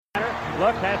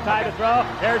looks, has time to throw.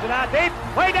 Here's it out deep,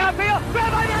 way downfield.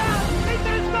 Grab on your out. He's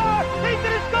going to score. He's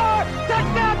going to score.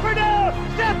 Touchdown Purdue.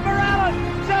 Seth Morales.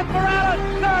 Seth Morales.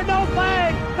 There are no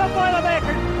flags. The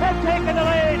Boilermakers have taken the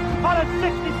lead on a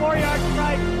 64-yard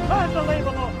strike.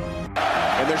 Unbelievable.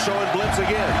 And they're showing blitz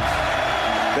again.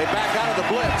 They back out of the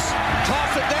blitz.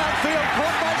 Toss it downfield.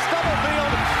 Caught by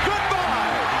Stubblefield.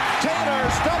 Goodbye. Tanner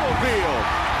Stubblefield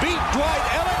beat Dwight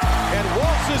Ellett and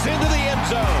waltzes into the end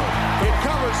zone. It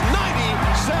covers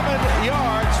 97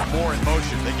 yards. More in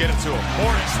motion. They get it to him.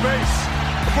 More in space.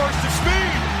 A burst of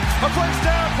speed. A first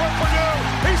down for Purdue.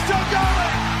 He's still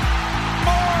going.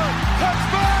 Moore cuts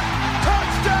back.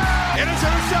 Touchdown. It is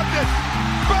intercepted.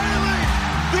 Bailey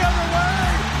the other way.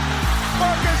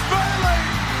 Marcus Bailey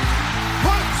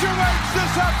punctuates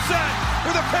this upset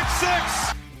with a pick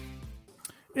six.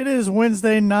 It is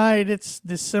Wednesday night. It's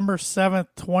December 7th,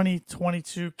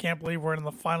 2022. Can't believe we're in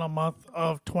the final month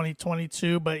of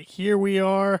 2022, but here we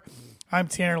are. I'm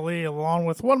Tanner Lee, along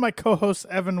with one of my co-hosts,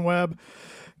 Evan Webb,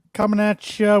 coming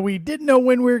at you. We didn't know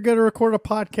when we were going to record a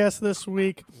podcast this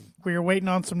week. We were waiting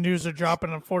on some news to drop,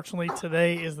 and unfortunately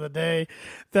today is the day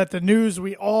that the news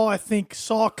we all, I think,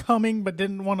 saw coming but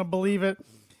didn't want to believe it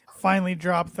finally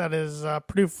dropped. That is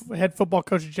Purdue head football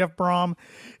coach Jeff Brom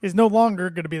is no longer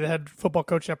going to be the head football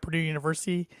coach at Purdue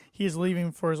University. He is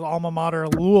leaving for his alma mater,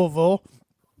 Louisville,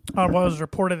 on what was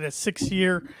reported a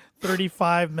 6-year,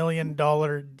 $35 million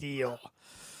deal.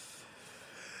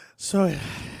 So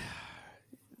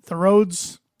the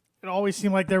roads, it always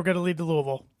seemed like they were going to lead to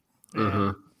Louisville.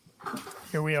 Mm-hmm.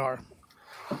 Here we are.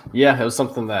 Yeah, it was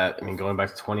something that, I mean, going back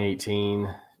to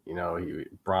 2018,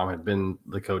 Brom had been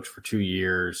the coach for 2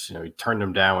 years. He turned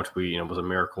him down, which was a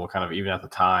miracle kind of even at the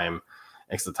time.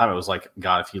 And at the time, it was like,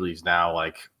 God, if he leaves now,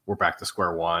 like, we're back to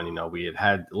square one. We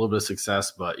had a little bit of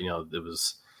success, but,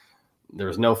 there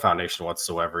was no foundation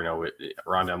whatsoever.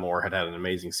 Rondale Moore had an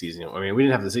amazing season. I mean, we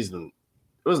didn't have the season.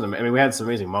 We had some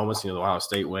amazing moments, the Ohio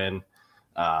State win.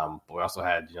 But we also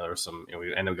had, there was some,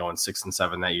 we ended up going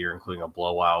 6-7 that year, including a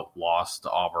blowout loss to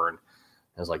Auburn.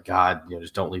 I was like, God,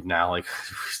 just don't leave now. Like,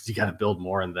 you got to build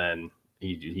more. And then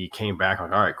he came back. I'm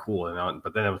like, all right, cool.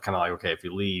 But then it was kind of like, okay, if he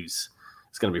leaves,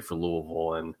 it's going to be for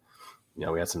Louisville. And,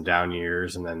 we had some down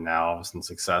years and then now some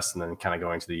success. And then kind of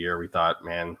going to the year, we thought,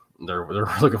 man, they're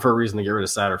looking for a reason to get rid of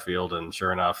Satterfield. And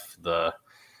sure enough, the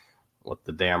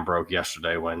dam broke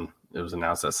yesterday when it was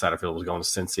announced that Satterfield was going to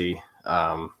Cincy.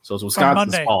 So it's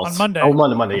Wisconsin's fault. On Monday. Oh,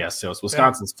 Monday, yes. So it's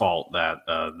Wisconsin's fault that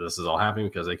this is all happening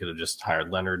because they could have just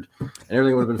hired Leonard and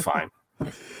everything would have been fine.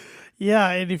 Yeah,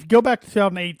 and if you go back to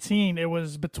 2018, it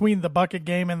was between the bucket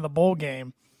game and the bowl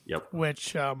game. Yep.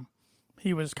 Which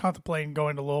he was contemplating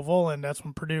going to Louisville, and that's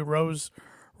when Purdue rose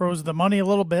the money a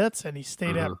little bit, and he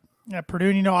stayed at Purdue.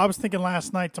 And, I was thinking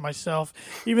last night to myself,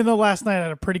 even though last night I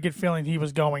had a pretty good feeling he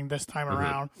was going this time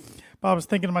around, but I was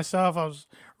thinking to myself, I was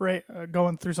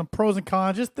going through some pros and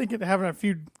cons, just having a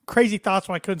few crazy thoughts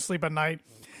when I couldn't sleep at night.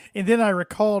 And then I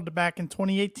recalled back in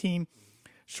 2018,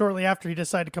 shortly after he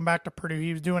decided to come back to Purdue,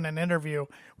 he was doing an interview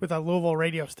with a Louisville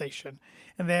radio station.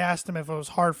 And they asked him if it was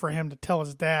hard for him to tell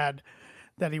his dad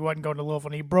that he wasn't going to Louisville.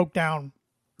 And he broke down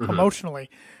emotionally.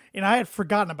 And I had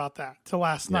forgotten about that till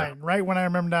last night. Right when I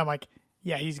remembered that, I'm like,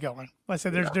 yeah, he's going. Like I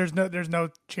said, there's no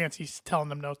chance he's telling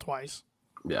them no twice.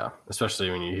 Yeah,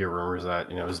 especially when you hear rumors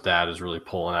that, his dad is really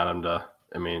pulling at him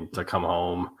to come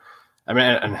home. I mean,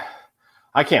 and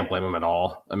I can't blame him at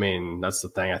all. I mean, that's the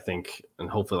thing, I think, and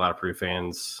hopefully a lot of Purdue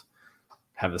fans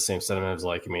have the same sentiment as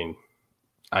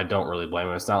I don't really blame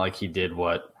him. It's not like he did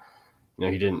what,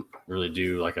 he didn't really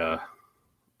do like a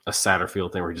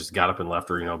Satterfield thing where he just got up and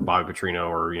left, or, Bobby Petrino,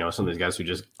 or, some of these guys who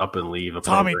just up and leave.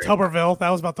 Tommy Tuberville. That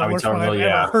was about the worst one I've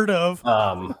ever heard of.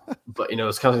 But,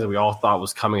 it's something that we all thought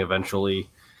was coming eventually.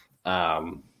 I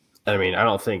mean, I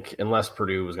don't think, unless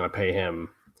Purdue was going to pay him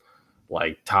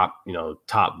like top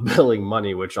billing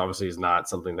money, which obviously is not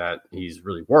something that he's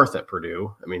really worth at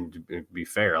Purdue. I mean, to be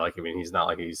fair, he's not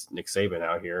like he's Nick Saban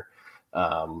out here.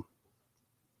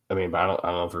 But I don't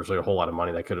know if there's really a whole lot of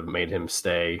money that could have made him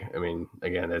stay. I mean,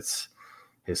 again, it's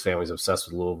his family's obsessed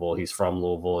with Louisville. He's from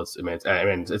Louisville. It's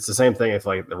the same thing if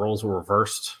the roles were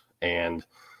reversed and,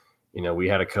 we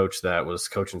had a coach that was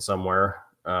coaching somewhere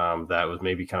that was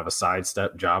maybe kind of a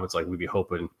sidestep job. It's like we'd be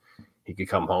hoping he could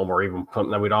come home, or even something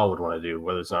that we'd all would want to do,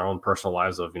 whether it's in our own personal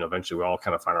lives of, eventually we all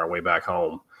kind of find our way back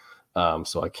home.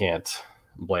 So I can't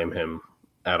blame him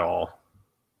at all.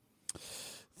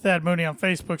 Thad Mooney on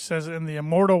Facebook says, in the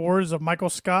immortal words of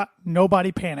Michael Scott,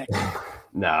 nobody panic.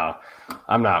 No,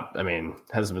 I'm not. I mean,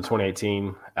 has it been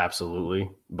 2018?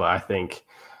 Absolutely. But I think,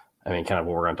 kind of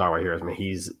what we're going to talk about here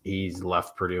is, he's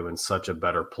left Purdue in such a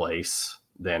better place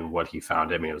than what he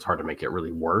found. I mean, it was hard to make it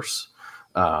really worse.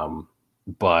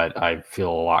 But I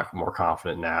feel a lot more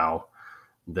confident now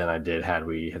than I did had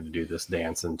we had to do this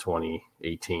dance in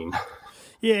 2018.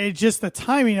 Yeah, it's just the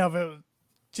timing of it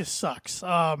just sucks.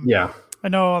 Yeah. I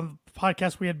know on the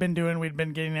podcast we'd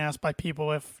been getting asked by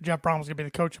people if Jeff Brom was going to be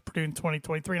the coach of Purdue in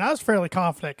 2023. And I was fairly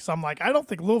confident because I'm like, I don't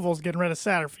think Louisville's getting rid of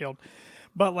Satterfield.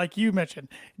 But like you mentioned,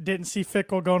 didn't see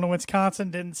Fickell going to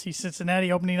Wisconsin, didn't see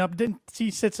Cincinnati opening up, didn't see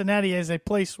Cincinnati as a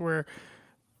place where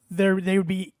they would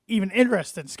be even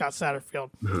interested in Scott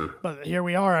Satterfield. Mm-hmm. But here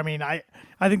we are. I mean, I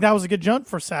think that was a good jump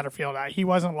for Satterfield. He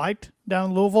wasn't liked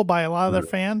down in Louisville by a lot of their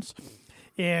fans.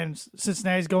 And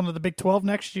Cincinnati's going to the Big 12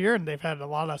 next year, and they've had a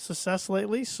lot of success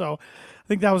lately. So I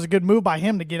think that was a good move by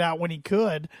him to get out when he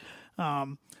could.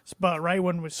 But right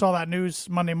when we saw that news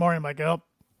Monday morning, I'm like, oh,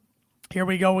 here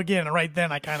we go again. And right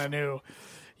then I kind of knew,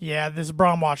 yeah, this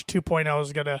Brom Watch 2.0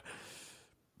 is going to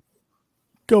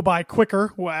go by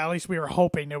quicker. Well, at least we were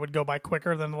hoping it would go by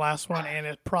quicker than the last one, and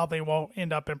it probably won't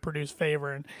end up in Purdue's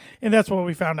favor. And that's what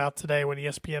we found out today when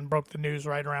ESPN broke the news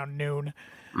right around noon.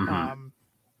 Mm-hmm.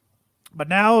 But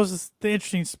now the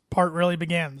interesting part really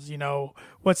begins. You know,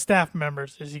 what staff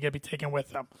members is he going to be taking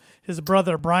with him? His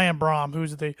brother, Brian Brom,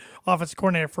 who's the offensive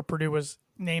coordinator for Purdue, was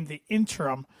named the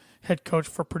interim head coach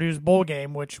for Purdue's bowl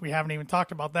game, which we haven't even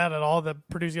talked about that at all.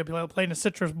 Purdue's going to be playing the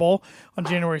Citrus Bowl on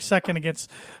January 2nd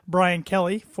against Brian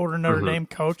Kelly, former Notre Dame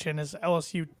coach, and his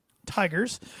LSU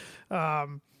Tigers.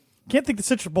 Can't think the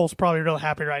Citrus Bowl is probably really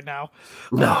happy right now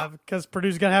because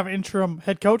Purdue's going to have an interim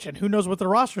head coach, and who knows what the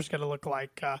roster is going to look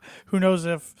like. Who knows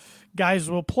if guys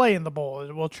will play in the bowl.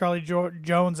 Will Charlie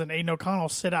Jones and Aiden O'Connell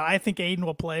sit out? I think Aiden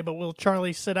will play, but will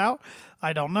Charlie sit out?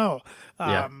 I don't know.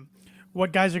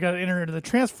 What guys are going to enter into the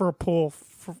transfer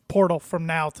portal from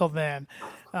now till then?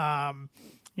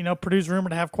 You know, Purdue's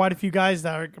rumored to have quite a few guys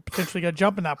that are potentially going to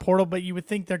jump in that portal, but you would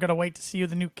think they're going to wait to see who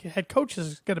the new head coach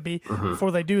is going to be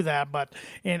before they do that.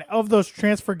 And of those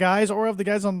transfer guys or of the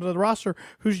guys on the roster,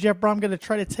 who's Jeff Brom going to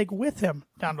try to take with him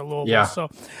down to Louisville? Yeah. So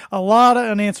a lot of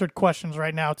unanswered questions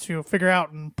right now to figure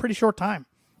out in pretty short time.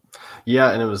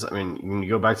 Yeah, and it was, I mean, when you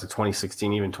go back to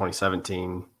 2016, even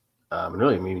 2017, and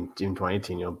really, I mean, even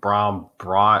 2018, you know, Brom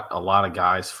brought a lot of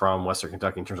guys from Western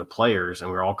Kentucky in terms of players, and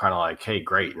we were all kind of like, hey,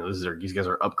 great, you know, these guys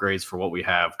are upgrades for what we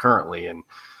have currently, and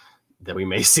that we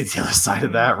may see the other side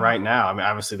of that right now. I mean,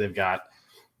 obviously they've got,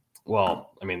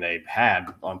 well, I mean, they've had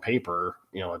on paper,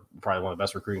 you know, probably one of the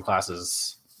best recruiting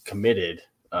classes committed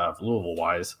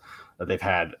Louisville-wise that they've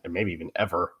had, and maybe even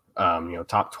ever, you know,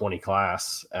 top 20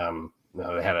 class. You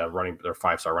know, they had their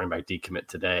 5-star running back decommit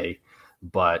today,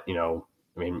 but, you know,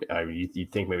 I mean, you'd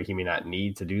think maybe he may not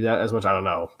need to do that as much. I don't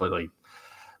know, but like,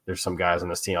 there's some guys on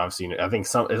this team. Obviously, I think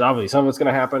some of it's going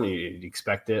to happen. You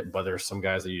expect it, but there's some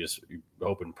guys that you just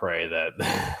hope and pray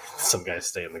that some guys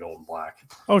stay in the gold and black.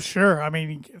 Oh, sure. I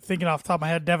mean, thinking off the top of my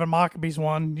head, Devin Mockabee's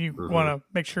one. You want to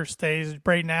make sure stays.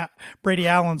 Brady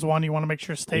Allen's one. You want to make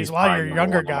sure stays. A lot of your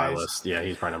younger guys. Yeah,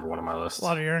 he's probably number one on my list. A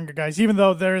lot of your younger guys, even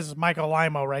though there's Michael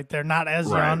Limo right there, not as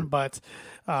young, but.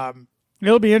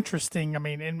 It'll be interesting. I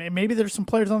mean, and maybe there's some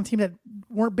players on the team that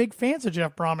weren't big fans of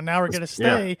Jeff Brom, and now we're going to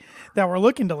stay that we're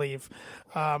looking to leave.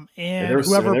 I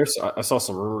saw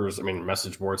some rumors. I mean,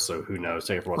 message boards. So who knows?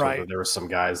 Take it for what's worth. There were some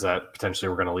guys that potentially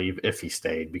were going to leave if he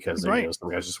stayed because you know,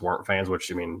 some guys just weren't fans.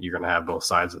 Which I mean, you're going to have both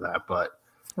sides of that. But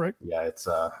yeah,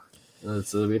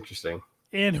 it'll be interesting.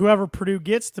 And whoever Purdue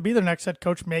gets to be their next head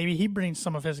coach, maybe he brings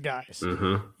some of his guys.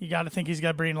 Mm-hmm. You got to think he's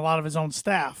got to bring a lot of his own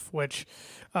staff, which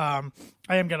I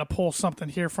am going to pull something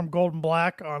here from Golden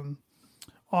Black from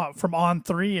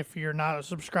On3. If you're not a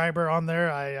subscriber on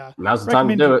there, now's the time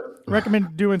to do it.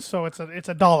 Recommend doing so. It's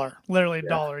 $1, literally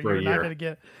 $1. You're not going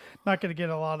to get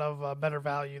a lot of better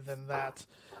value than that.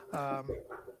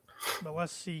 But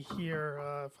let's see here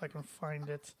if I can find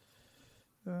it.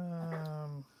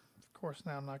 Of course,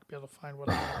 now I'm not going to be able to find what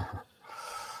I want.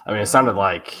 I mean, it sounded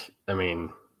like,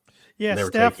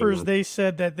 staffers, they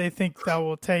said that they think that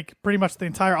will take pretty much the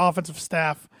entire offensive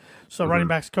staff. So running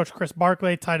backs coach Chris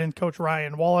Barkley, tight end coach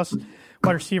Ryan Wallace,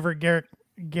 wide receiver Garrick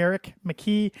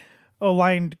McKee,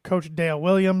 O-line coach Dale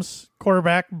Williams,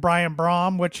 quarterback Brian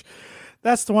Brom, which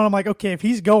that's the one I'm like, okay, if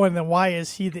he's going, then why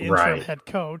is he the interim head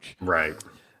coach? Right.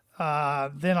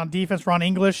 Then on defense, Ron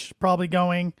English probably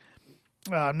going.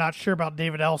 Not sure about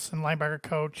David Elson, linebacker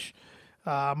coach.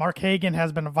 Mark Hagan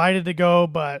has been invited to go,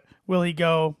 but will he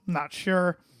go? Not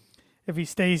sure. If he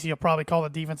stays, he'll probably call the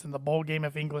defense in the bowl game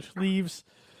if English leaves.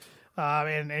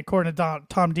 And according to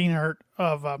Tom Dienhart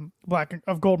of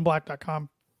GoldenBlack.com,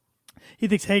 he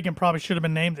thinks Hagan probably should have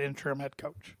been named the interim head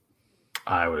coach.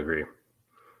 I would agree.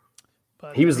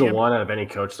 But he was the one out of any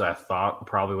coach that I thought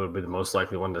probably would be the most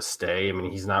likely one to stay. I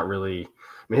mean, he's not really –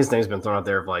 mean, his name's been thrown out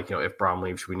there of like, if Brom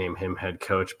leaves, should we name him head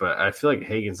coach? But I feel like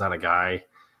Hagan's not a guy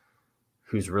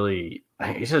who's really –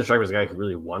 he doesn't strike me as a guy who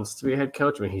really wants to be a head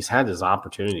coach. I mean, he's had his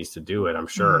opportunities to do it, I'm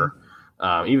sure.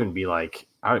 Even be like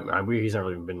he's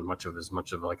never even been much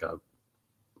of like a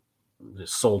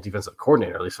sole defensive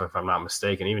coordinator, at least if I'm not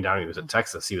mistaken. Even down when he was at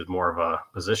Texas, he was more of a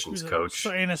positions coach.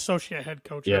 An associate head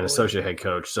coach. Yeah, an associate head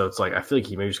coach. So it's like I feel like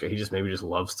he maybe just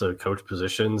loves to coach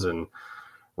positions and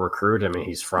recruit. I mean,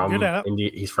 he's from Indiana. I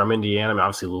mean,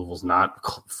 obviously Louisville's not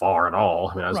far at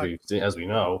all. I mean, as we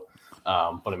know.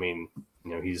 But I mean,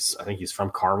 I think he's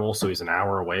from Carmel, so he's an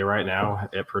hour away right now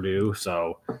at Purdue.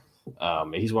 So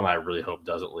he's one I really hope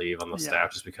doesn't leave on the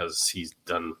staff, just because he's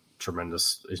done a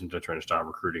tremendous job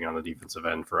recruiting on the defensive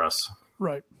end for us.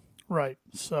 Right.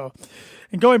 So,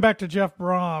 and going back to Jeff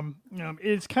Brom,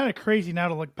 it's kind of crazy now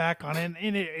to look back on it.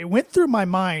 And it went through my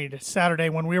mind Saturday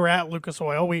when we were at Lucas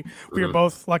Oil. We were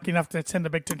both lucky enough to attend the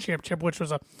Big Ten Championship, which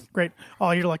was a great.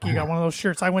 Oh, you're lucky you got one of those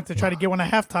shirts. I went to try to get one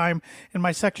at halftime. In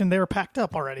my section, they were packed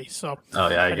up already. So. Oh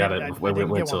yeah, I got it. We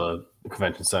went to the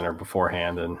convention center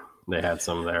beforehand, and they had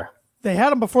some there. They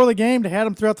had them before the game. They had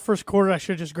them throughout the first quarter. I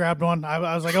should have just grabbed one.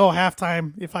 I was like,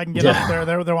 halftime, if I can get up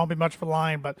there won't be much of a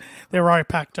line, but they were already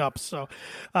packed up. So,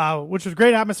 which was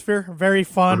great atmosphere, very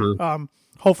fun.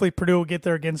 Hopefully Purdue will get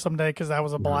there again someday, because that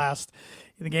was a blast.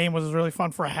 The game was really fun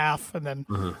for a half, and then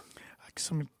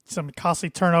some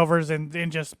costly turnovers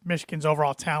and just Michigan's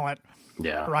overall talent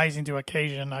rising to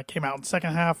occasion came out in the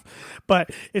second half.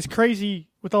 But it's crazy,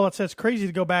 with all that said, it's crazy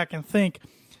to go back and think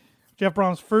Jeff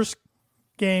Brom's first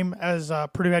game as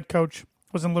Purdue head coach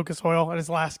was in Lucas Oil, and his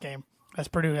last game as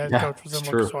Purdue head coach was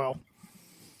in Lucas Oil.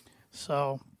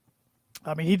 So,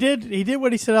 I mean, he did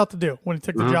what he set out to do when he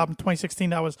took the job in 2016.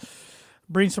 That was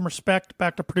bring some respect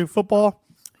back to Purdue football.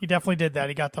 He definitely did that.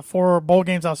 He got the 4 bowl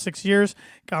games out of 6 years,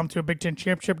 got him to a Big Ten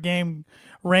championship game,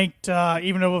 ranked,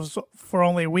 even though it was for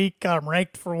only a week, got him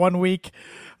ranked for 1 week.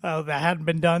 That hadn't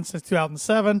been done since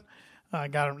 2007.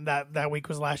 Got him that week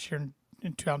was last year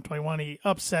in 2021. He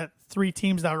upset 3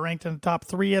 teams that were ranked in the top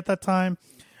 3 at that time,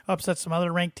 upset some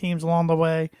other ranked teams along the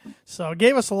way. So it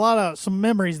gave us some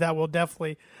memories that will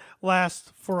definitely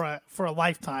last for a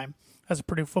lifetime as a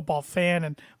Purdue football fan,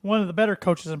 and one of the better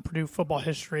coaches in Purdue football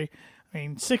history. I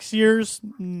mean, 6 years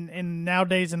in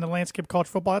nowadays in the landscape of college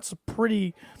football, that's a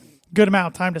pretty good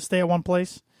amount of time to stay at one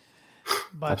place.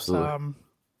 But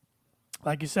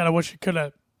like you said, I wish it could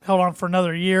have held on for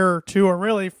another year or 2, or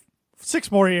really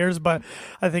 6 more years, but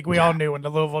I think we all knew when the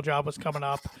Louisville job was coming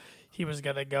up, he was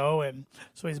going to go, and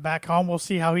so he's back home. We'll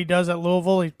see how he does at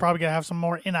Louisville. He's probably going to have some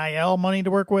more NIL money to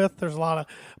work with. There's a lot of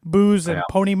booze and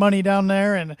pony money down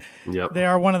there, and they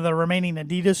are one of the remaining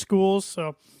Adidas schools,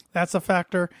 so that's a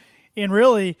factor. And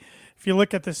really, if you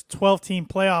look at this 12-team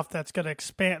playoff that's going to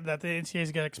expand, that the NCAA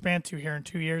is going to expand to here in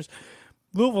 2 years,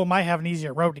 Louisville might have an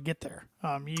easier road to get there.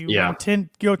 You go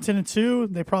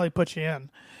 10-2, they probably put you in.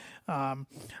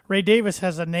 Ray Davis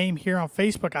has a name here on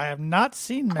Facebook I have not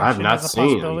seen mentioned as a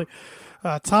possibility.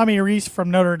 Tommy Rees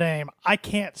from Notre Dame. I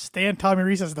can't stand Tommy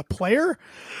Rees as the player,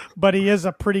 but he is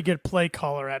a pretty good play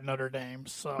caller at Notre Dame.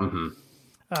 So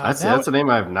that's a name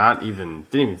didn't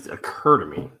even occur to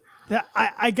me.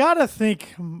 I gotta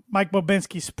think Mike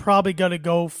Bobinski's probably gonna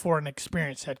go for an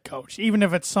experienced head coach, even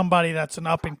if it's somebody that's an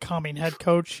up and coming head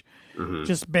coach,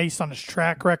 just based on his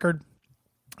track record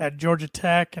at Georgia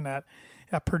Tech and at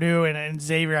Purdue and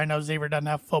Xavier. I know Xavier doesn't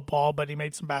have football, but he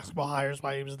made some basketball hires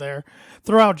while he was there.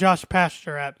 Throw out Josh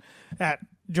Pastner at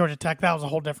Georgia Tech. That was a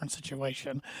whole different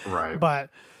situation. Right. But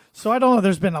so I don't know.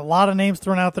 There's been a lot of names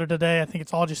thrown out there today. I think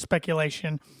it's all just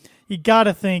speculation. You got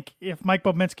to think if Mike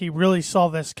Bobinski really saw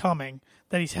this coming,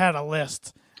 that he's had a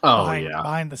list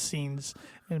behind the scenes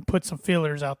and put some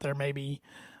feelers out there, maybe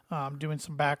doing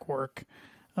some back work.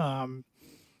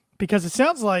 Because it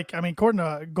sounds like, according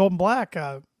to Golden Black,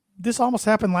 this almost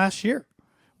happened last year.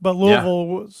 But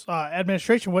Louisville's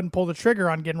administration wouldn't pull the trigger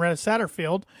on getting rid of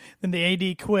Satterfield. Then the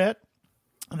AD quit.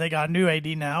 They got a new AD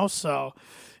now. So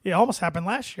it almost happened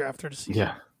last year after the season.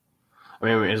 Yeah.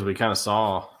 As we kind of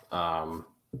saw,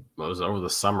 it was over the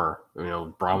summer.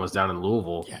 Brom was down in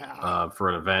Louisville for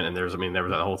an event, and there was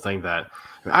that whole thing that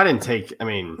I didn't take.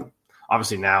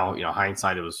 Obviously now,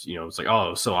 hindsight, it was it's like, oh,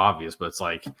 it was so obvious, but it's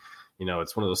like,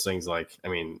 it's one of those things. Like,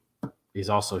 he's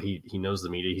also he knows the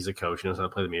media. He's a coach. He knows how to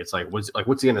play the media. It's like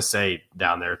what's he gonna say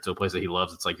down there to a place that he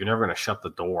loves? It's like you're never gonna shut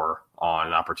the door on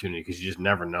an opportunity because you just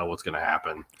never know what's gonna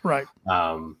happen. Right.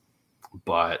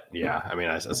 But yeah,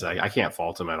 I can't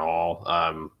fault him at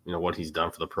all. What he's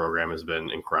done for the program has been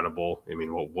incredible.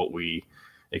 What we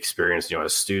experience,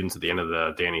 as students at the end of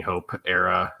the Danny Hope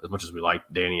era, as much as we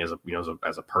liked Danny as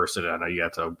a person. I know you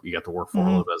got to work for him a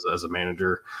little bit as a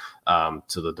manager,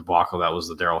 to the debacle that was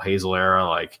the Darrell Hazel era.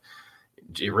 Like,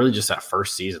 it really just that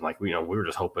first season, like, we were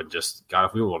just hoping, just God,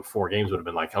 if we won 4 games, would have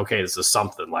been like, okay, this is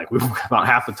something. Like, we were about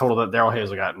half the total that Darrell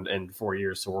Hazel got in 4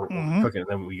 years. So we're cooking. And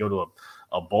then we go to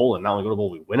a bowl, and not only go to a bowl,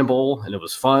 we win a bowl, and it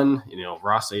was fun.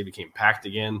 Ross Stadium became packed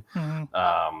again.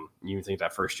 You think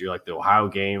that first year, like the Ohio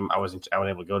game, I wasn't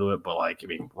able to go to it, but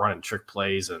running trick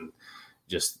plays, and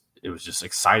it was just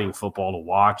exciting football to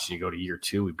watch. You go to year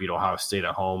 2, we beat Ohio State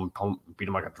at home, beat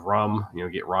them like a drum.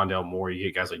 Get Rondale Moore, you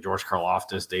get guys like George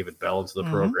Karlaftis, David Bell into the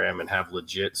program, and have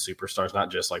legit superstars,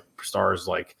 not just like stars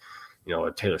like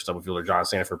a Taylor Stubblefield or John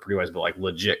Sanford, Purdue, but like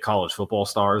legit college football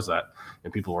stars that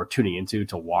people are tuning into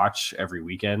to watch every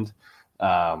weekend. He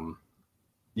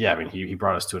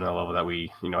brought us to another level that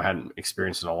we hadn't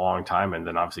experienced in a long time, and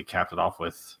then obviously capped it off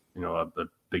with a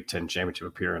Big Ten championship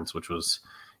appearance, which was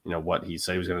what he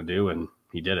said he was going to do, and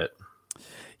he did it.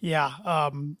 Yeah,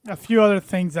 a few other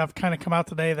things that have kind of come out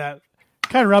today that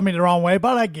kind of rubbed me the wrong way,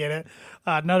 but I get it.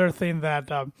 Another thing that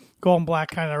Golden Black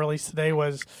kind of released today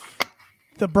was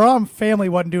the Braum family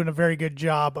wasn't doing a very good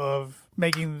job of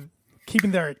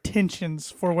keeping their attentions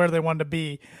for where they wanted to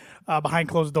be behind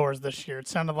closed doors this year. It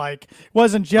sounded like it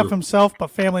wasn't Jeff himself,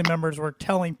 but family members were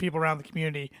telling people around the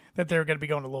community that they were going to be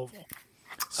going to Louisville.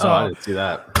 So, I didn't see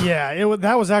that. Yeah,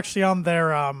 that was actually on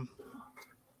their it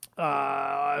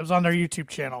was on their YouTube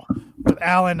channel. With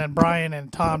Alan and Brian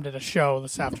and Tom did a show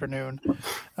this afternoon.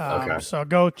 Okay. So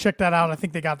go check that out. I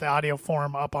think they got the audio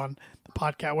form up on the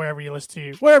podcast wherever you're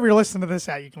listening to this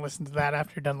at. You can listen to that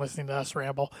after you're done listening to us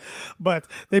ramble. But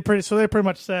they pretty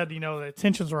much said the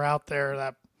tensions were out there,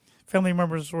 that family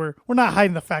members were not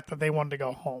hiding the fact that they wanted to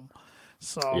go home.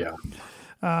 So yeah.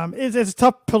 It's a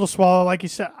tough pill to swallow. Like you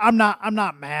said, I'm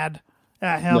not mad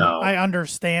at him. No. I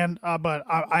understand, but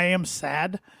I am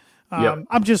sad. Yep.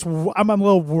 I'm a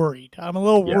little worried. I'm a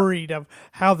little worried of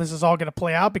how this is all going to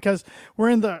play out, because we're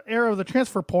in the era of the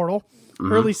transfer portal,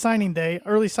 early signing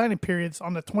periods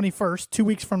on the 21st, 2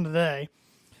 weeks from today.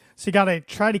 So you got to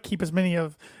try to keep as many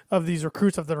of these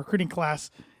recruits of the recruiting class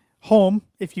home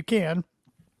if you can.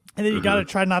 And then you got to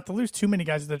try not to lose too many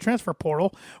guys in the transfer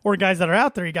portal, or guys that are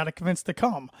out there you got to convince to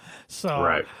come. So,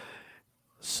 right.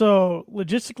 So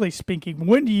logistically speaking,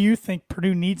 when do you think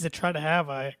Purdue needs to try to have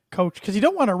a coach? Because you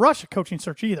don't want to rush a coaching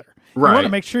search either. You want to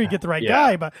make sure you get the right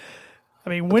guy. But I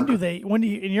mean, when do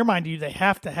you, in your mind, do they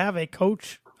have to have a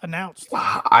coach announced?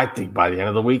 I think by the end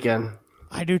of the weekend.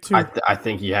 I do too. I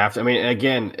think you have to. I mean,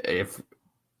 again, if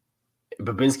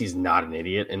Babinski's not an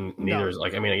idiot, and neither is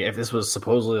if this was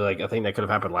supposedly like a thing that could have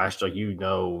happened last year,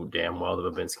 damn well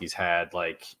that Babinski's had,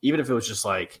 even if it was just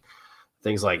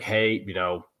things like, hey,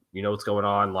 what's going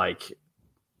on,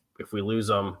 if we lose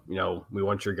them, we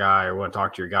want your guy, or we want to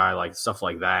talk to your guy, stuff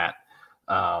like that.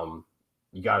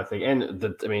 You got to think, and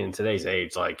in today's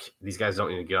age, these guys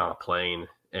don't need to get on a plane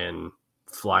and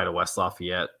fly to West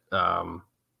Lafayette to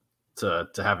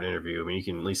have an interview. I mean, you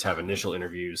can at least have initial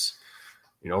interviews,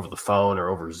 over the phone or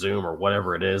over Zoom or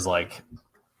whatever it is. A lot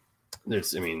of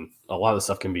the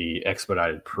stuff can be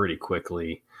expedited pretty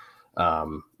quickly,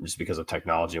 just because of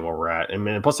technology and where we're at.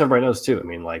 And plus everybody knows too.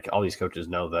 All these coaches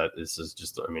know that this is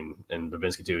just, and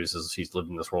Babinski too, he's lived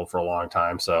in this world for a long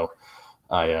time. So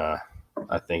I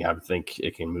think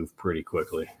it can move pretty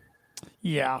quickly.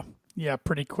 Yeah,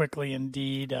 pretty quickly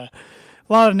indeed. A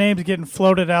lot of names getting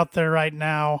floated out there right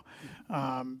now.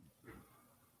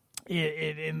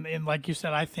 And like you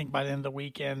said, I think by the end of the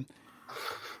weekend,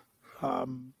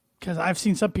 because I've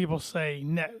seen some people say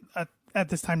at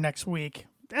this time next week,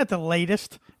 at the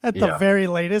latest, the very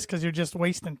latest, because you're just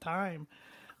wasting time.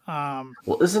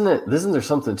 Well, isn't there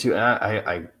something too? And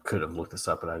I could have looked this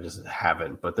up and I just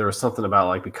haven't, but there was something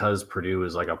about because Purdue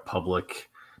is a public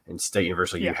and state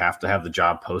university, you have to have the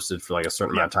job posted for a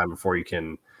certain amount of time before you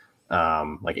can,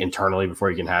 internally, before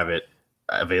you can have it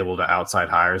available to outside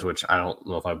hires, which I don't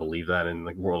know if I believe that in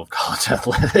the world of college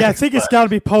athletics. Yeah, I think it's got to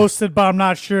be posted, but I'm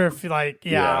not sure if I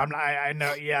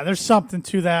know. Yeah, there's something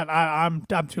to that. I'm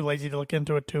too lazy to look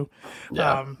into it too.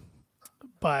 Yeah.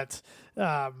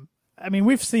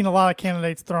 We've seen a lot of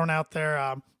candidates thrown out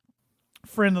there.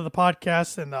 Friend of the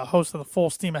podcast and the host of the Full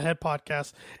Steam Ahead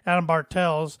podcast, Adam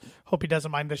Bartels. Hope he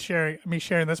doesn't mind me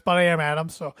sharing this, but I am Adam.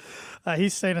 So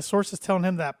he's saying a source is telling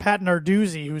him that Pat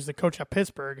Narduzzi, who's the coach at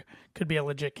Pittsburgh, could be a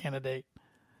legit candidate.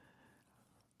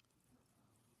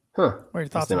 Huh. What are your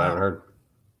thoughts on that?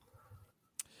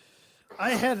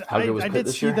 I haven't heard. I did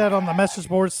see that on the message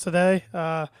boards today.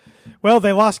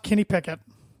 They lost Kenny Pickett,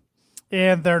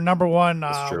 and their number one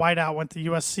wideout went to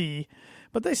USC.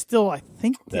 but they still, I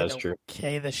think, That's did true.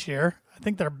 okay this year. I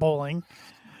think they're bowling.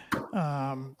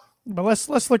 But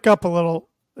let's look up a little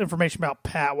information about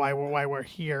Pat. Why we're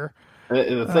here.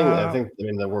 The thing I think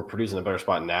that we're producing a better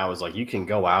spot now is like you can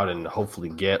go out and hopefully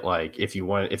get like if you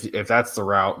want if that's the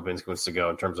route Vince wants to go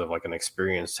in terms of like an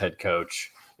experienced head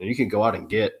coach, then you can go out and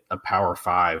get a Power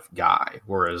 5 guy.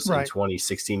 Whereas in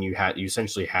 2016 you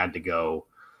essentially had to go,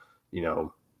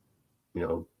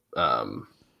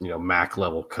 MAC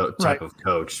level type of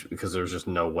coach because there's just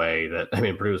no way that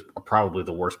Purdue was probably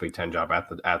the worst Big Ten job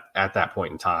at that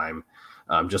point in time,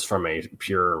 just from a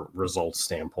pure results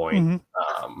standpoint.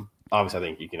 Obviously, I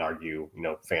think you can argue,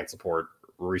 fan support,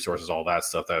 resources, all that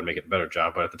stuff that would make it a better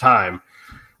job. But at the time,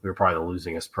 we were probably the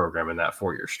losingest program in that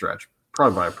 4-year stretch,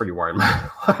 probably by a pretty wide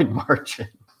margin.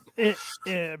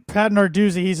 Pat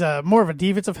Narduzzi, he's more of a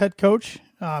defensive head coach.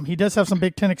 He does have some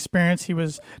Big Ten experience. He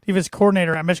was defense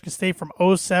coordinator at Michigan State from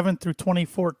 2007 through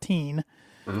 2014.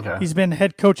 Okay. He's been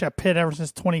head coach at Pitt ever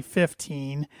since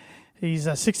 2015. He's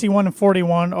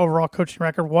 61-41 overall coaching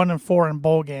record, 1-4 in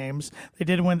bowl games. They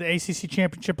did win the ACC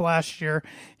championship last year.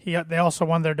 They also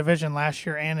won their division last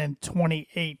year and in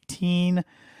 2018.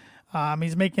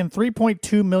 He's making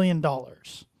 $3.2 million.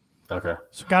 Okay.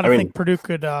 So got to think Purdue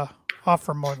could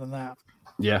offer more than that.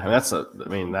 Yeah,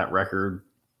 and that record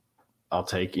I'll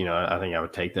take. I think I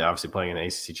would take that. Obviously playing an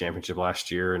ACC championship last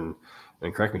year and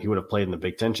correct me, he would have played in the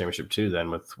Big Ten championship too.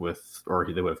 Then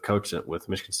or they would have coached it with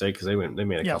Michigan State because they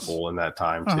made a couple in that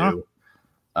time too.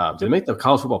 Did they make the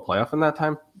college football playoff in that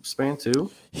time span too?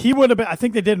 He would have been. I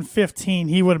think they did in 15.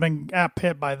 He would have been at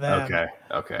Pitt by then.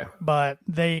 Okay. But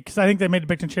because I think they made the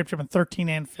Big Ten championship in 13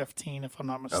 and 15, if I'm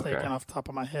not mistaken, off the top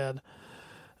of my head.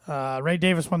 Ray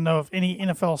Davis wanted to know if any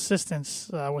NFL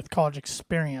assistants with college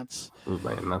experience.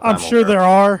 I'm sure there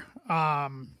are.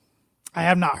 I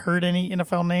have not heard any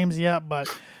NFL names yet, but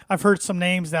I've heard some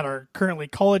names that are currently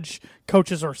college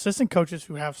coaches or assistant coaches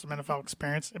who have some NFL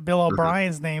experience. Bill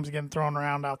O'Brien's name's getting thrown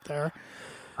around out there.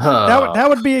 That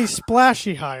would be a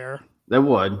splashy hire. That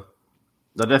would.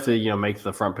 They'll definitely, make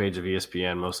the front page of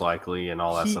ESPN most likely and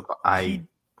all that stuff.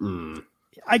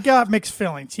 I got mixed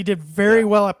feelings. He did very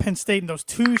well at Penn State in those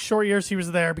 2 short years he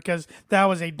was there because that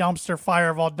was a dumpster fire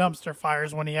of all dumpster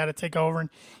fires when he had to take over, and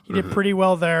he did pretty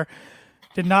well there.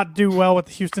 Did not do well with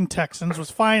the Houston Texans.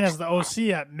 Was fine as the OC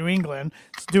at New England.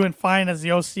 It's doing fine as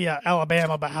the OC at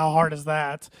Alabama, but how hard is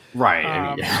that?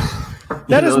 Right.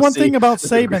 That is one thing about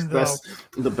Saban, though.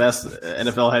 The best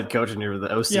NFL head coach, and you're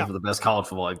the OC for the best college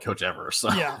football head coach ever.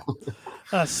 So. Yeah.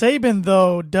 Saban,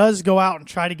 though, does go out and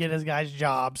try to get his guys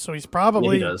jobs. So he's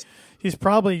probably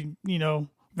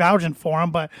vouching for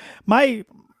him. But not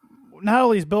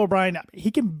only is Bill O'Brien,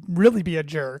 he can really be a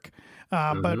jerk.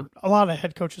 But a lot of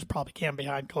head coaches probably can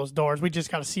behind closed doors. We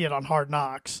just got to see it on Hard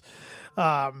Knocks.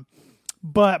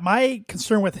 But my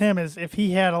concern with him is if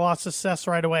he had a lot of success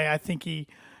right away, I think he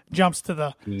jumps to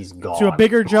a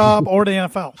bigger job or the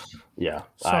NFL. Yeah.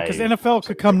 So because the NFL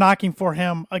could come knocking for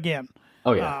him again.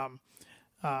 Oh, yeah.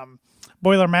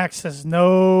 Boiler Max says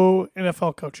no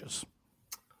NFL coaches.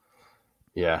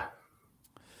 Yeah.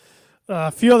 A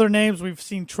few other names. We've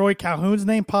seen Troy Calhoun's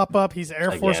name pop up. He's an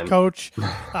Air Force coach.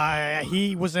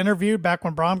 He was interviewed back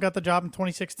when Brom got the job in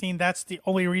 2016. That's the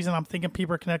only reason I'm thinking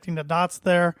people are connecting the dots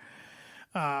there.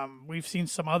 We've seen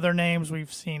some other names.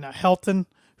 We've seen Helton,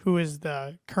 who is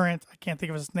the current, I can't think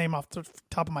of his name off the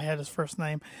top of my head, his first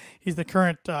name. He's the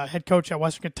current head coach at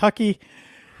Western Kentucky.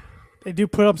 They do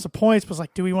put up some points, but it's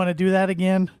like, do we want to do that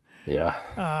again?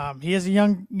 Yeah. He is a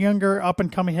younger,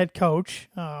 up-and-coming head coach.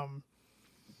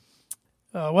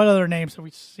 What other names have we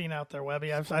seen out there,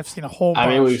 Webby? I've seen a whole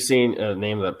bunch. We've seen a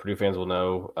name that Purdue fans will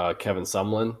know, Kevin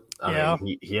Sumlin.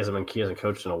 He hasn't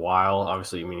coached in a while.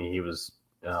 Obviously, he was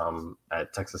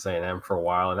at Texas A&M for a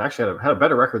while and actually had a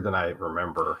better record than I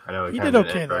remember. I know he kind of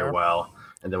did very well.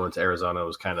 And then went to Arizona. It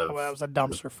was kind of it was a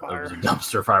dumpster fire. It was a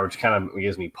dumpster fire, which kind of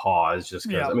gives me pause just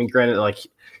because. Granted,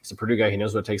 he's a Purdue guy. He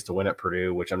knows what it takes to win at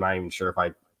Purdue, which I'm not even sure if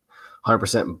I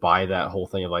 100% buy that whole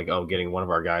thing of getting one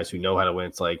of our guys who know how to win.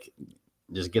 It's like,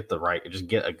 just get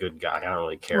a good guy. I don't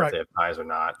really care if they have ties or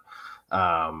not.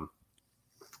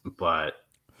 But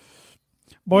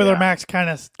Boiler Max kind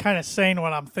of saying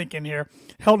what I'm thinking here.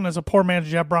 Helton is a poor man's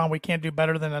Jeff Braun. We can't do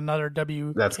better than another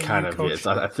W. That's kind of it.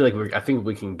 I feel like I think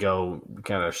we can go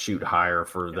kind of shoot higher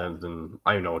for them than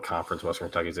I don't even know what conference Western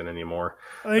Kentucky's in anymore.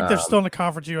 I think they're still in the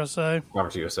Conference USA.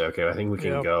 Conference USA. Okay, I think we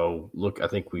can go look. I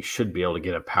think we should be able to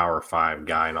get a Power 5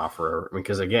 guy and offer.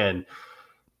 Because again.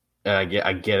 And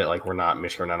I get it. Like, we're not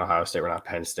Michigan, we're not Ohio State, we're not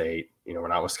Penn State, we're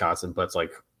not Wisconsin, but it's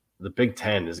like the Big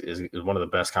Ten is one of the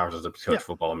best conferences to coach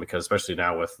football in, because especially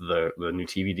now with the new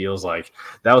TV deals, like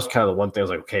that was kind of the one thing I was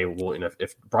like, okay, well,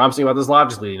 if Brom's thinking about this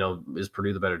logically, is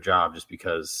Purdue the better job just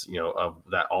because, of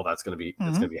that, all that's going to be,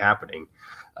 that's going to be happening.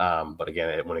 But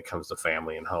again, when it comes to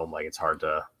family and home, like it's hard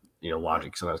to,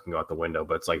 logic sometimes can go out the window,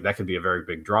 but it's like, that could be a very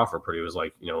big draw for Purdue is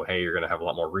like, hey, you're going to have a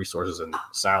lot more resources and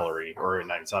salary, or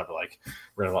not in salary, but like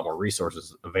we're going to have a lot more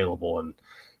resources available. And,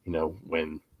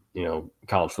 when,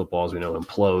 college football, as we know,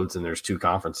 implodes and there's two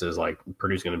conferences, like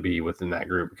Purdue's going to be within that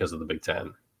group because of the Big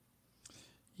Ten.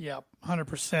 Yep,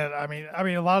 100%. I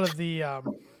mean, a lot of the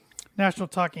national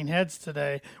talking heads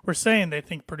today were saying they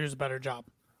think Purdue's a better job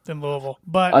than Louisville,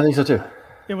 but I think so too.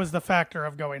 It was the factor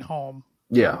of going home.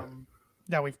 Yeah.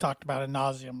 That we've talked about ad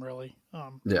nauseum, really.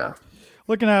 Yeah.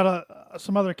 Looking at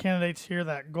some other candidates here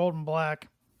that Golden Black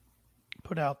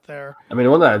put out there. I mean,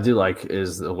 the one that I do like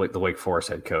is the Wake Forest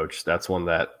head coach. That's one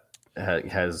that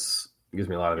gives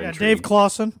me a lot of intrigue. Dave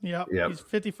Clawson. Yep. He's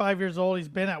 55 years old. He's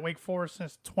been at Wake Forest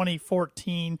since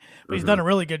 2014, but he's done a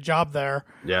really good job there.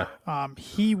 Yeah.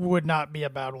 He would not be a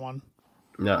bad one.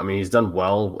 No, I mean, he's done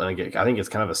well. And again, I think it's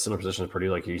kind of a similar position as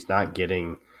Purdue. Like he's not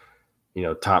getting,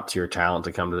 top tier talent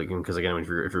to come to the game. Because again, if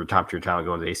you're top tier talent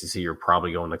going to the ACC, you're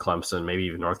probably going to Clemson, maybe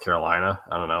even North Carolina.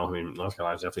 I don't know. I mean, North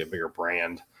Carolina's definitely a bigger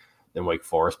brand than Wake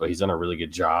Forest, but he's done a really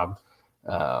good job.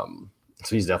 So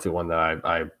he's definitely one that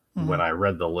I when I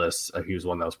read the list, he was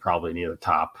one that was probably near the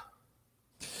top.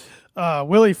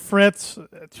 Willie Fritz,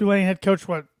 Tulane head coach.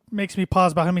 What makes me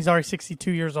pause about him, he's already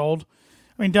 62 years old.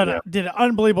 I mean, did an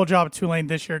unbelievable job at Tulane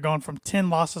this year, going from 10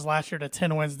 losses last year to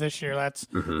 10 wins this year. That's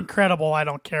incredible. I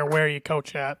don't care where you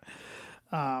coach at.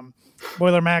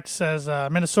 Boiler Max says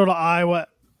Minnesota, Iowa,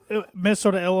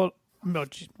 Illinois.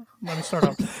 Let me start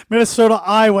off. Minnesota,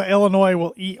 Iowa, Illinois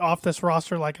will eat off this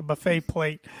roster like a buffet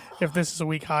plate if this is a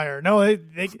week higher. No,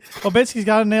 Obinski's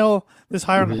got to nail this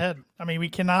hire on the head. I mean, we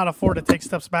cannot afford to take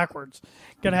steps backwards.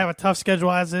 Got to have a tough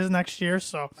schedule as is next year,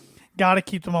 so got to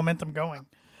keep the momentum going.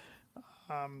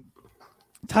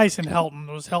 Tyson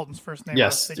Helton was Helton's first name.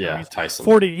 Yes, he's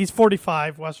Tyson. He's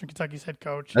 45, Western Kentucky's head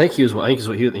coach. I think he was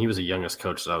the youngest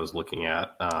coach that I was looking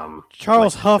at.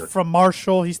 Charles Huff from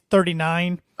Marshall, he's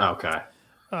 39. Okay.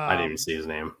 I didn't even see his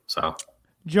name. So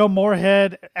Joe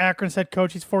Moorhead, Akron's head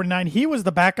coach, he's 49. He was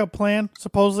the backup plan,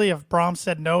 supposedly, if Brom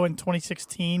said no in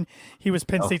 2016. He was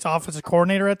Penn State's offensive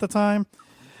coordinator at the time.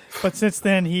 But since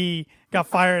then, he got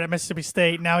fired at Mississippi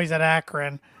State. Now he's at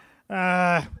Akron.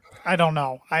 I don't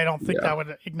know. I don't think that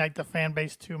would ignite the fan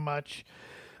base too much.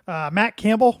 Matt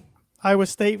Campbell, Iowa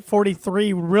State,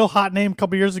 43. Real hot name a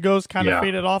couple years ago. Has kind of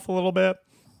faded off a little bit.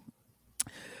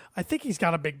 I think he's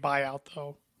got a big buyout,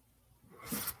 though.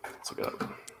 Let's look it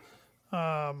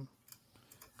up.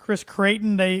 Chris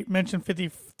Creighton, they mentioned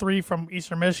 53 from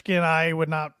Eastern Michigan. I would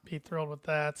not be thrilled with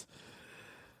that.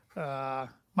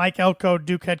 Mike Elko,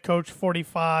 Duke head coach,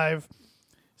 45.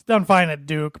 He's done fine at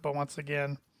Duke, but once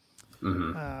again,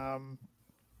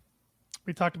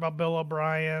 we talked about Bill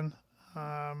O'Brien.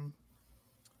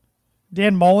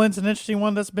 Dan Mullen's an interesting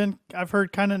one that's been, I've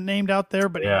heard, kind of named out there,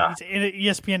 but he's an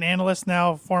ESPN analyst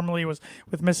now. Formerly was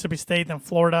with Mississippi State, then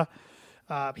Florida.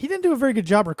 He didn't do a very good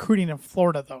job recruiting in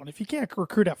Florida, though. And if you can't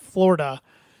recruit at Florida,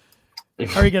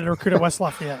 how are you going to recruit at West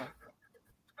Lafayette?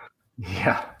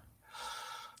 Yeah.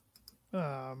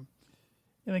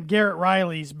 And then Garrett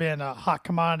Riley's been a hot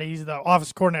commodity. He's the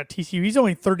office coordinator at TCU. He's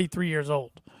only 33 years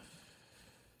old.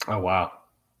 Oh, wow.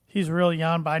 He's real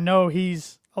young, but I know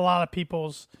he's a lot of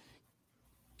people's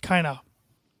kind of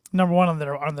number one on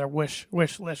their wish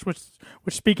list. Which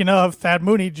speaking of, Thad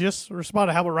Mooney just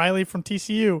responded. How about Riley from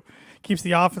TCU? Keeps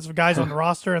the offensive guys on the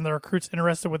roster and the recruits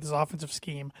interested with his offensive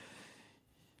scheme.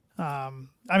 I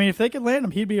mean, if they could land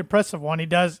him, he'd be an impressive one. He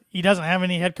doesn't have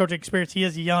any head coaching experience. He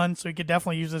is young, so he could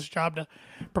definitely use this job to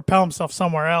propel himself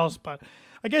somewhere else. But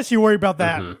I guess you worry about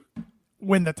that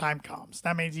when the time comes.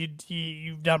 That means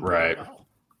you've done pretty well.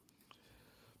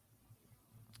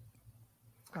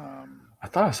 I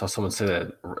thought I saw someone say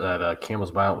that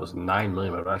Campbell's buyout was $9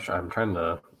 million, but I'm not sure. I'm trying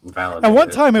to validate. At one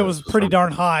time, it was pretty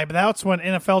darn high, but that's when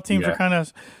NFL teams are kind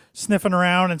of sniffing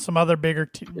around and some other bigger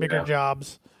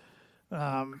jobs.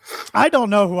 I don't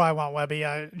know who I want, Webby.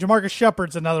 Jamarcus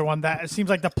Shepard's another one that it seems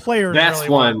like the player. That's really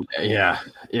one. Yeah.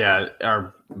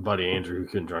 Our buddy Andrew, who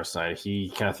couldn't join us tonight,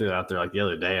 he kind of threw that out there like the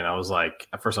other day, and I was like,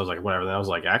 at first I was like, whatever. Then I was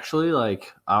like, actually,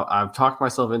 like I've talked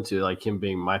myself into like him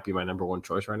might be my number one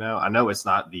choice right now. I know it's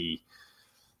not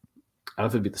I don't know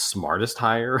if it'd be the smartest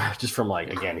hire, just from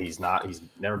like, again, he's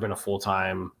never been a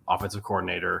full-time offensive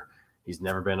coordinator. He's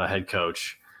never been a head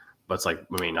coach. But it's like,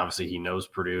 I mean, obviously he knows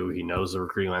Purdue. He knows the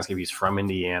recruiting landscape. He's from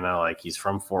Indiana. Like, he's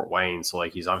from Fort Wayne. So,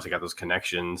 like, he's obviously got those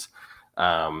connections.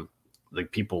 the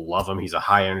people love him. He's a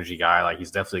high energy guy. Like,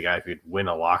 he's definitely a guy who could win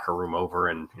a locker room over.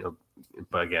 And,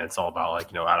 but again, it's all about, like,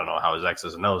 I don't know how his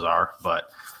X's and O's are, but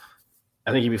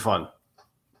I think he'd be fun.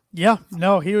 Yeah,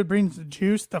 no, he would bring the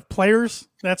juice. The players,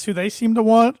 that's who they seem to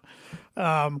want.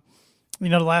 The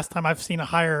last time I've seen a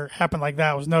hire happen like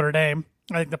that was Notre Dame.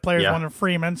 I think the players wanted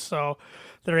Freeman, so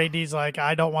their AD's like,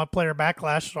 I don't want player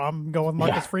backlash, so I'm going with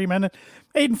Marcus Freeman.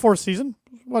 8-4 season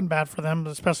wasn't bad for them,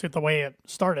 especially with the way it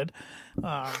started.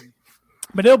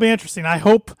 But it'll be interesting. I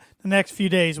hope the next few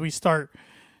days we start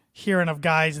hearing of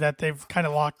guys that they've kind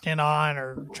of locked in on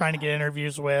or trying to get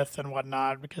interviews with and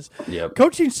whatnot, because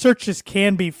coaching searches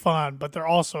can be fun, but they're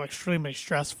also extremely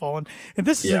stressful. And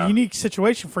this is a unique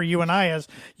situation for you and I as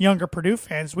younger Purdue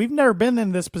fans. We've never been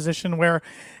in this position where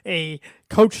a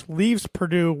coach leaves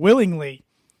Purdue willingly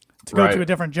to go to a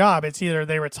different job. It's either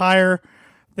they retire,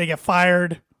 they get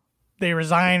fired, they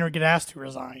resign, or get asked to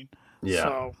resign. Yeah.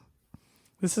 So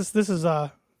this is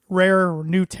a rare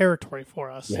new territory for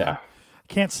us. Yeah.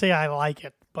 Can't say I like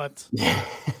it, but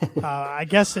I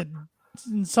guess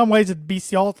in some ways it beats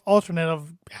the alternate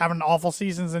of having awful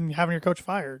seasons and having your coach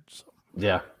fired. So.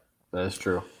 Yeah, that is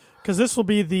true. Because this will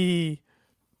be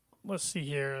let's see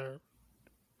here,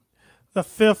 the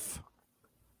 5th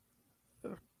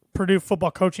Purdue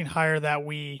football coaching hire that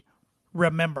we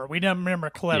remember. We didn't remember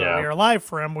Coletta. Yeah. We were alive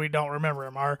for him. We don't remember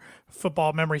him. Our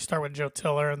football memories start with Joe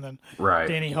Tiller and then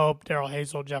Danny Hope, Daryl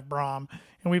Hazel, Jeff Brom.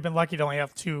 And we've been lucky to only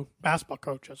have 2 basketball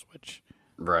coaches, which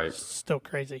is still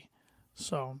crazy.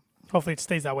 So hopefully it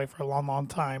stays that way for a long, long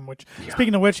time.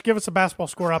 Speaking of which, give us a basketball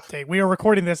score update. We are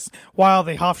recording this while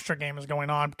the Hofstra game is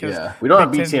going on because we don't have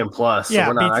BTN Plus. So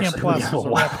we're not BTN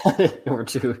Plus. We're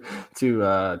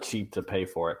too cheap to pay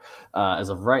for it. As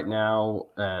of right now,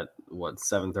 at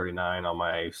 7:39 on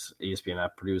my ESPN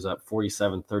app, Purdue's up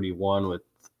 47-31 with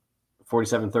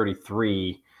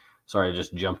 47-33. Sorry, I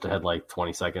just jumped ahead like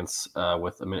 20 seconds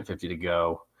with 1:50 to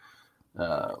go.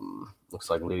 Looks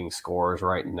like leading scorers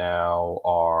right now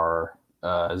are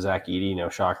Zach Edey, no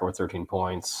shocker, with 13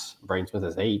 points. Braden Smith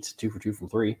has 8, 2 for 2 from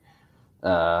 3.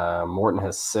 Morton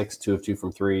has 6, 2 of 2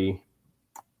 from 3.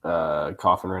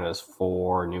 Coffin has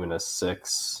 4. Newman has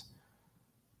 6.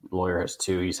 Lawyer has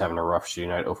 2. He's having a rough shooting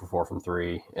night, 0 for 4 from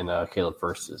 3. And Caleb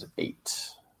First is 8,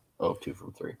 0 of 2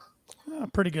 from 3.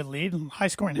 Pretty good lead. High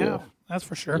scoring half. That's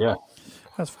for sure. Yeah.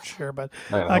 That's for sure. But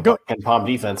Ken Palm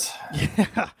defense.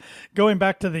 Yeah. Going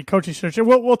back to the coaching search,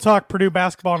 we'll talk Purdue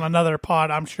basketball in another pod.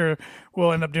 I'm sure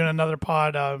we'll end up doing another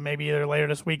pod maybe either later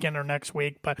this weekend or next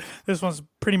week. But this one's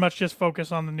pretty much just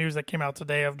focused on the news that came out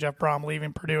today of Jeff Brom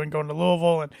leaving Purdue and going to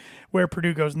Louisville and where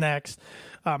Purdue goes next.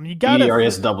 You got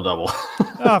ERS double-double.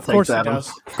 Of course he does.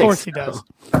 Of course he does.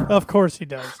 Of course he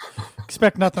does.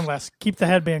 Expect nothing less. Keep the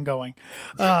headband going.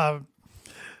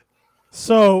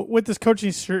 So with this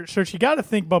coaching search, you got to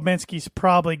think Bobinski's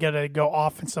probably going to go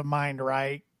offensive mind,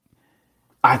 right?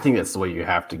 I think that's the way you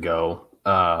have to go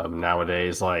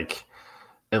nowadays. Like,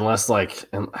 unless I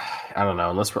don't know,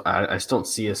 unless I just don't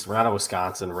see us. We're not in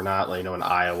Wisconsin. We're not in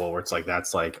Iowa where it's like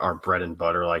that's like our bread and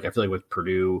butter. Like, I feel like with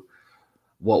Purdue,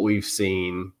 what we've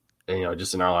seen,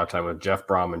 just in our lifetime with Jeff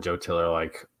Brom and Joe Tiller,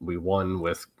 like we won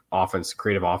with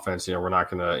creative offense. We're not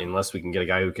going to, unless we can get a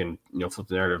guy who can, flip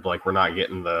the narrative. Like, we're not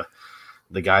getting the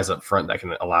guys up front that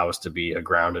can allow us to be a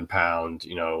ground and pound,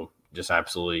 just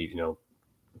absolutely,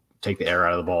 take the air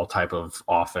out of the ball type of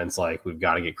offense. Like, we've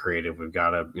got to get creative. We've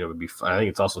got to, be fun. I think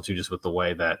it's also too, just with the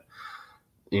way that,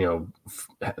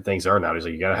 things are nowadays.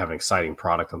 Like, you got to have an exciting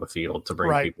product on the field to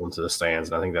bring people into the stands.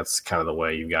 And I think that's kind of the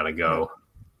way you've got to go.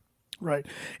 Right.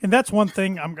 And that's one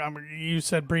thing you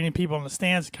said bringing people in the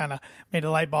stands kind of made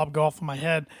a light bulb go off in my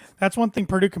head. That's one thing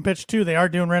Purdue can pitch too. They are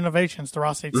doing renovations to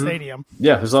Ross-Ade Stadium.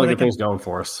 Yeah, there's a lot of good things going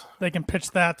for us. They can pitch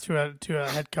that to a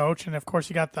head coach. And, of course,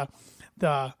 you got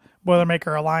the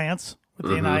Boilermaker Alliance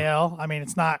with the NIL. I mean,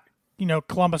 it's not,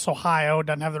 Columbus, Ohio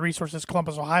doesn't have the resources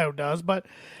Columbus, Ohio does, but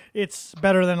it's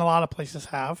better than a lot of places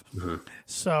have.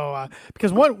 So,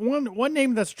 because one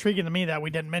name that's intriguing to me that we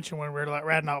didn't mention when we were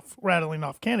rattling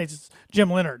off candidates is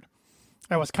Jim Leonard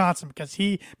at Wisconsin, because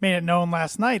he made it known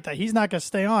last night that he's not going to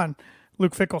stay on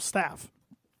Luke Fickell's staff.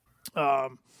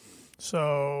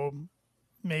 So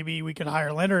maybe we could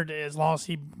hire Leonard as long as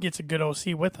he gets a good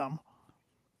OC with him.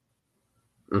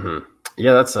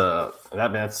 Yeah, that's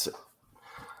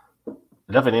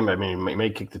definitely him. I mean, he may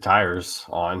kick the tires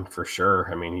on for sure.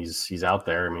 I mean, he's out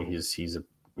there. I mean,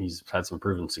 he's had some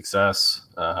proven success.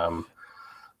 But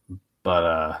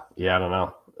yeah, I don't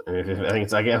know. I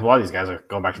think a lot of these guys are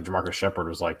going back to Jamarcus Shepard.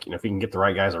 Was like, if he can get the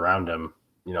right guys around him,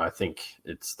 I think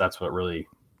that's what really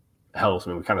helps. I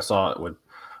mean, we kind of saw it with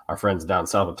our friends down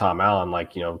south of Tom Allen.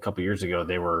 Like, a couple of years ago,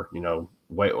 they were,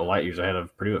 light years ahead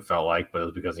of Purdue, it felt like, but it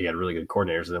was because he had really good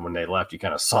coordinators. And then when they left, you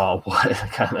kind of saw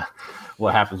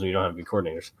what happens when you don't have good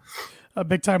coordinators. A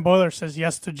Big Time Boiler says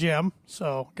yes to Jim,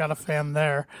 so got a fan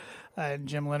there. And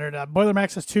Jim Leonard. Boiler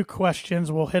Max has 2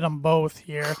 questions. We'll hit them both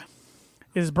here.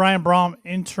 Is Brian Brohm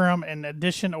interim an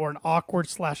addition or an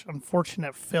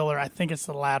awkward/unfortunate filler? I think it's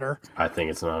the latter. I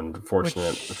think it's an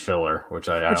unfortunate filler, which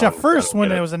at first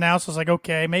when it was announced, I was like,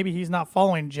 okay, maybe he's not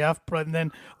following Jeff. But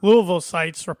then Louisville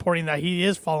sites reporting that he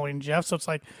is following Jeff. So it's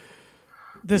like,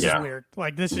 this is weird.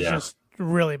 Like, this is just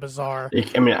really bizarre.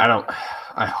 I mean,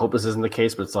 I hope this isn't the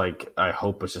case, but it's like, I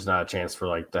hope it's just not a chance for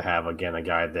like to have, again, a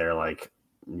guy there, like,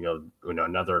 you know,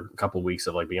 another couple of weeks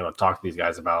of like being able to talk to these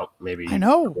guys about maybe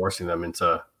forcing them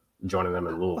into joining them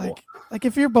in Louisville. Like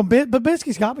if you're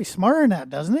Babinski's got to be smarter than that,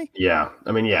 doesn't he? Yeah.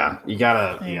 I mean, yeah, you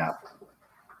gotta,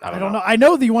 I don't know. I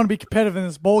know that you want to be competitive in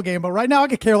this bowl game, but right now I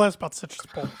could care less about Citrus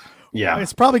Bowl. Yeah.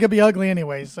 It's probably going to be ugly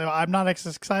anyway, so I'm not as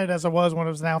excited as I was when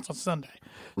it was announced on Sunday.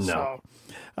 No.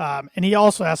 So, and he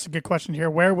also asked a good question here.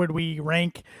 Where would we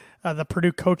rank the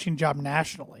Purdue coaching job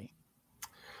nationally?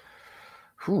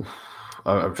 Whew.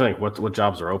 I'm trying to think what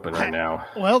jobs are open right now.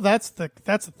 Well, that's the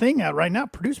thing. Right now,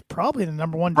 Purdue's probably the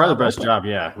number one. Probably the best job,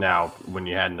 yeah. Now, when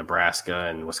you had Nebraska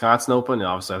and Wisconsin open,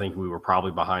 obviously, I think we were probably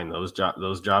behind those jobs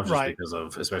just because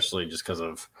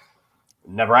of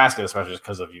Nebraska, especially just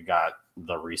because of you got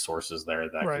the resources there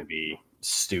that can be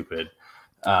stupid.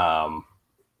 But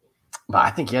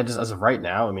I think, just as of right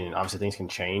now, I mean, obviously things can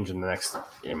change in the next.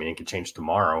 I mean, it could change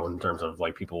tomorrow in terms of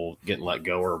like people getting let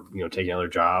go or taking other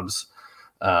jobs.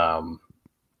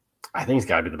 I think it's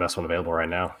got to be the best one available right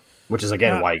now, which is,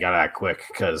 again, why you got to act quick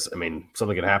because, I mean,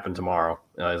 something could happen tomorrow,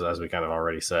 as we kind of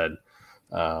already said.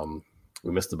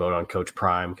 We missed the boat on Coach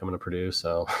Prime coming to Purdue,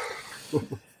 so.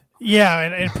 Yeah,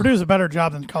 and Purdue's a better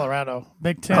job than Colorado.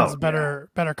 Big Ten's better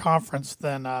conference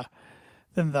than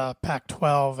the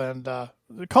Pac-12,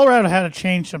 and Colorado had to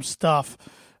change some stuff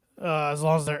as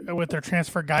long as they're with their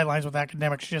transfer guidelines with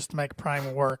academics just to make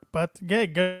Prime work. But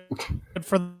good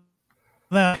for them.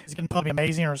 It's going to probably be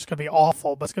amazing or it's going to be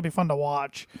awful, but it's going to be fun to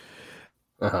watch.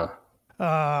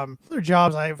 Other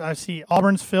jobs I see: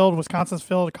 Auburn's filled, Wisconsin's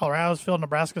filled, Colorado's filled,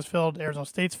 Nebraska's filled, Arizona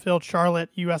State's filled, Charlotte,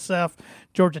 USF,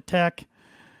 Georgia Tech,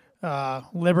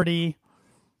 Liberty.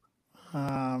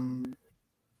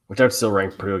 Which I would still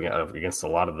rank Purdue against a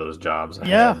lot of those jobs.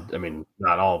 I mean,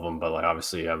 not all of them, but like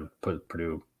obviously I've put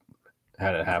Purdue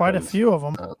had it happen. Quite a few of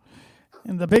them.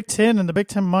 And the Big Ten and the Big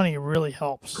Ten money really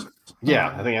helps.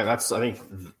 Yeah, I think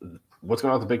what's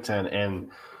going on with the Big Ten and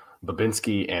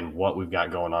Babinski and what we've got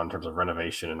going on in terms of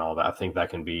renovation and all that, I think that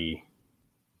can be,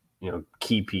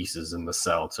 key pieces in the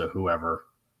sell to whoever,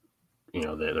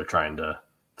 they're trying to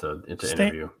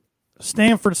interview.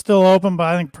 Stanford's still open, but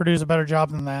I think Purdue's a better job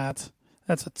than that.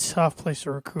 That's a tough place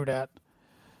to recruit at.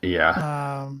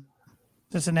 Yeah.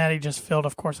 Cincinnati just filled,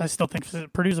 of course. I still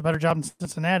think Purdue's a better job than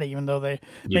Cincinnati, even though they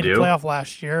made the playoff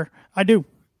last year. I do.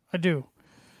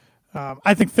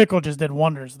 I think Fickle just did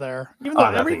wonders there. Even though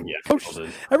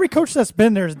every coach that's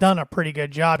been there has done a pretty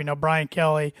good job. Brian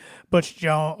Kelly, Butch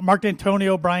Jones, Mark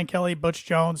D'Antonio, Brian Kelly, Butch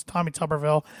Jones, Tommy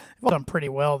Tuberville. They've all done pretty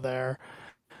well there.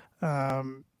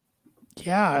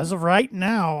 As of right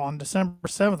now, on December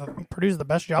 7th, I think Purdue's the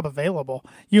best job available.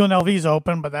 UNLV's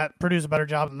open, but Purdue's a better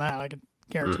job than that. I can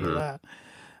guarantee you that.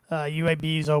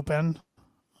 UAB's open.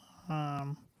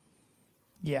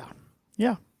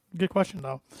 Good question,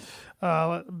 though.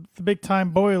 The Big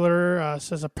Time Boiler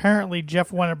says, apparently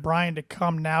Jeff wanted Brian to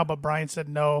come now, but Brian said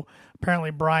no.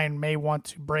 Apparently Brian may want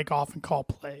to break off and call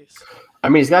plays. I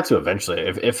mean, he's got to eventually.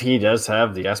 If he does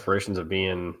have the aspirations of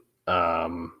being a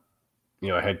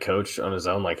head coach on his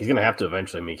own, like he's going to have to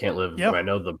eventually. I mean, he can't live. I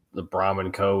know the Brohm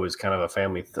and Co. is kind of a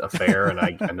family affair, and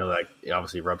I know that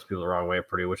obviously rubs people the wrong way at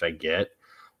Purdue, which I get.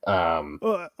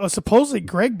 Supposedly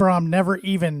Greg Brohm never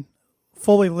even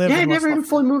fully lived. Yeah, never even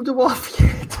fully moved to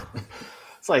Lafayette.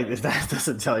 It's like, if that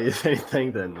doesn't tell you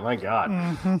anything, then my God.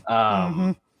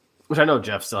 Which I know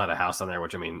Jeff still had a house on there,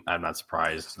 which, I mean, I'm not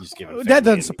surprised. Just given that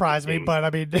doesn't surprise me, but I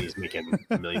mean, he's making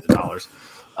millions of dollars.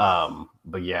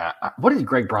 But yeah, what did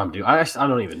Greg Brohm do? I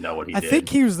don't even know what he did. I think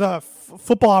he was the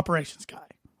football operations guy.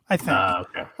 I think.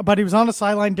 Okay. But he was on the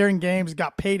sideline during games,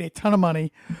 got paid a ton of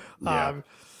money.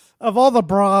 Of all the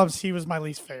Brohms, he was my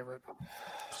least favorite.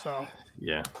 So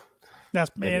yeah. I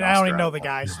don't even know the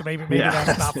guy, so maybe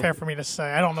that's not fair for me to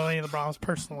say. I don't know any of the Browns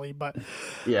personally, but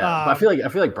but I feel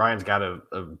like Brian's got a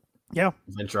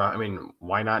venture. I mean,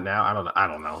 why not now? I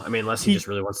don't know. I mean, unless he just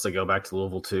really wants to go back to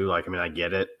Louisville too. Like, I mean, I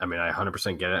get it. I mean, I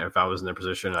 100% get it. If I was in their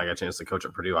position and I got a chance to coach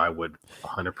at Purdue, I would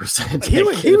 100%.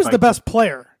 He was the best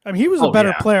player. I mean, he was a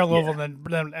better player at Louisville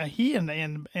than he and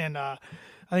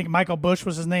I think Michael Bush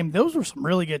was his name. Those were some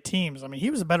really good teams. I mean,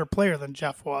 he was a better player than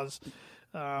Jeff was.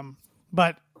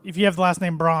 But if you have the last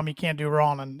name Brom, you can't do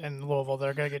wrong in Louisville.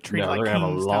 They're going to get treated like they're going to have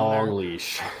a kings down there. long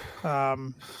leash. But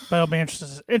it'll be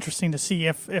interesting to see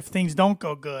if things don't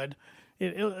go good.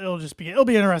 It'll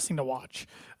be interesting to watch.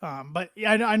 But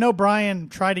I know Brian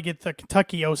tried to get the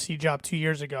Kentucky OC job 2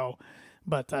 years ago,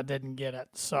 but didn't get it.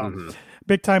 So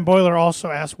Big Time Boiler also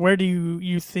asked, where do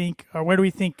we think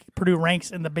Purdue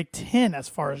ranks in the Big Ten as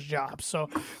far as jobs? So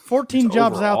 14 Just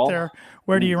jobs overall? out there.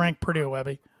 Where do you rank Purdue,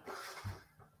 Webby?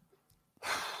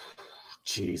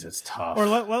 Jeez, it's tough. Or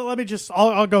let me just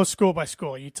I'll go school by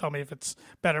school. You tell me if it's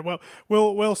better. Well,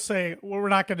 we'll say we're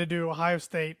not going to do Ohio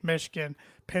State, Michigan,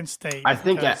 Penn State. I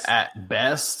think at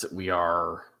best we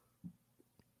are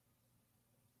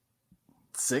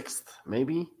sixth,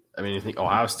 maybe. I mean, you think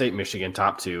Ohio State, Michigan,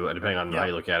 top two, depending on how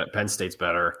you look at it. Penn State's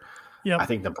better. Yep. I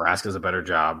think Nebraska's a better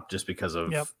job just because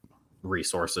of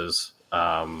resources.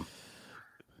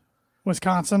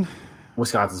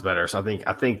 Wisconsin's better. So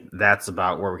I think that's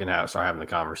about where we can start having the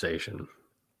conversation.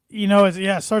 You know,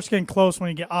 it starts getting close when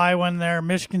you get Iowa in there.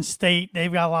 Michigan State,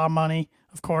 they've got a lot of money.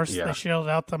 Of course, they shielded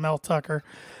out to Mel Tucker.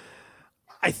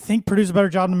 I think Purdue's a better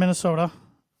job than Minnesota.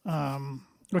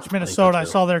 Which Minnesota, I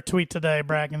saw their tweet today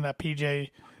bragging that PJ.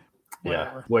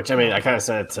 Whatever. Yeah, which I mean, I kind of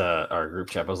sent it to our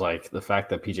group chat. I was like, the fact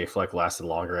that PJ Fleck lasted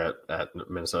longer at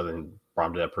Minnesota than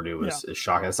Brom did at Purdue is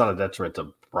shocking. It's not a detriment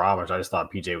to Brom. I just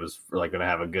thought PJ was like going to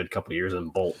have a good couple of years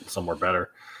and bolt somewhere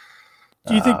better.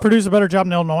 Do you think Purdue's a better job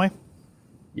than Illinois?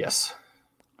 Yes.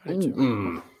 It's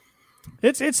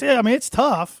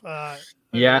tough. I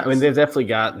mean, they've definitely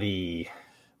got the.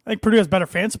 I think Purdue has better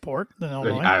fan support than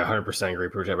Illinois. I 100% agree.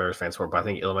 Purdue has better fan support, but I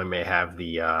think Illinois may have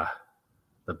the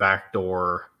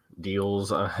backdoor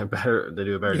deals better. They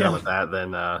do a better job with that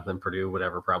than Purdue would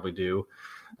ever probably do.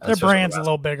 Their brand's a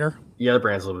little bigger. Yeah, the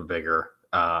brand's a little bit bigger.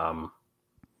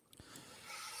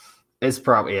 It's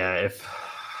probably if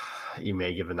you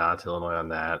may give a nod to Illinois on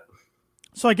that.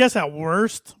 So I guess at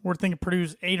worst, we're thinking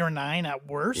Purdue's 8 or 9 at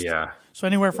worst. Yeah. So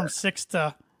anywhere from 6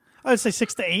 to, I would say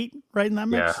 6 to 8, right in that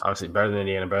mix. Yeah, obviously better than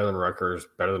Indiana, better than Rutgers,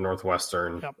 better than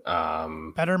Northwestern. Yep.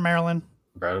 Better than Maryland.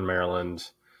 Better than Maryland.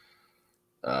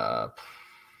 But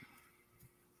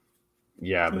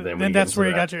then that's where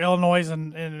you got your Illinois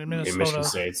and Minnesota. Michigan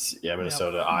State's,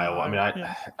 Minnesota, Iowa. I mean,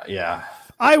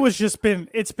 Iowa's it's been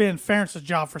Ferentz's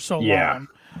job for so long.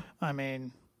 I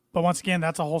mean, but once again,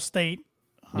 that's a whole state.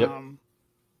 Yep.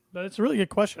 But it's a really good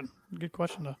question.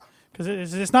 Because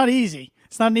it's not easy.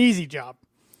 It's not an easy job.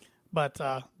 But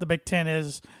the Big Ten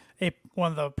is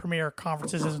one of the premier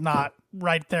conferences. Is not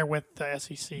right there with the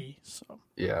SEC. So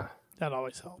that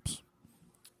always helps.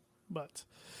 But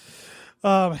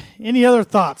any other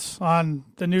thoughts on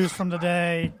the news from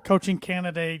today, coaching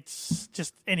candidates,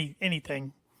 just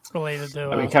anything related to?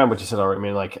 I mean, kind of what you said already. I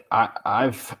mean, like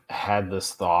I've had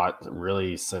this thought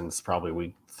really since probably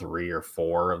week 3 or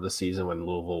 4 of the season when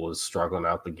Louisville was struggling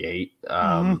out the gate.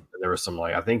 There was some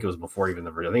I think it was before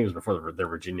the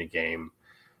Virginia game.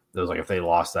 There was like if they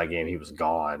lost that game, he was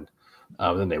gone.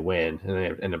 Then they win, and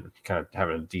they end up kind of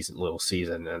having a decent little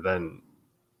season, and then.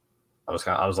 I was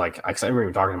like, I remember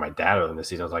even talking to my dad over this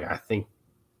season. I was like, I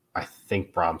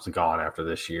think Brom's gone after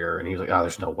this year, and he was like, oh,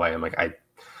 there's no way. I'm like, I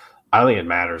don't think it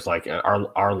matters. Like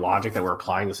our logic that we're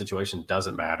applying to the situation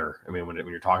doesn't matter. I mean, when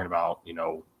you're talking about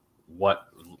what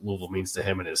Louisville means to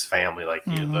him and his family, like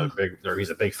he's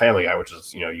a big family guy, which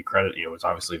is you credit it's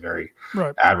obviously very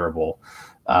admirable.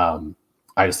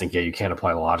 I just think you can't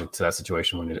apply logic to that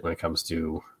situation when it comes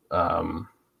to him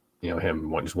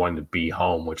just wanting to be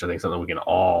home, which I think is something we can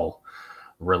all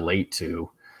relate to.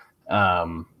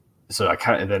 So I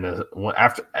kind of then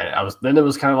after it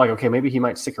was kind of like, okay, maybe he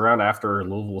might stick around after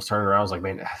Louisville was turning around. I was like,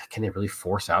 man, can they really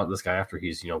force out this guy after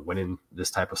he's winning this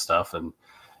type of stuff? And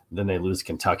then they lose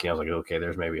Kentucky. I was like, okay,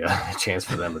 there's maybe a chance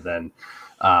for them. But then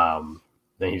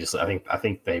he just I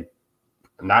think they.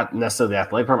 Not necessarily the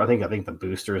athletic part. I think the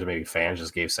boosters and maybe fans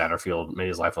just gave Satterfield made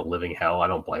his life a living hell. I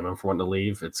don't blame him for wanting to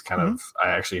leave. It's kind of I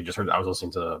actually just heard I was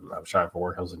trying for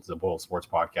work. I was listening to the Boiled Sports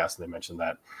podcast, and they mentioned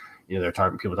that people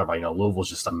talk about Louisville's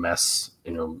just a mess.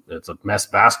 It's a mess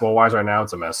basketball wise right now.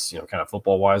 It's a mess kind of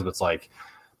football wise.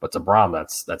 But to Brom,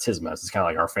 that's his mess. It's kind of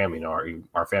like our family.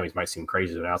 Our families might seem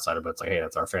crazy to an outsider, but it's like, hey,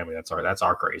 that's our family. That's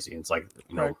our crazy. And it's like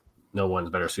no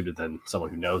one's better suited than someone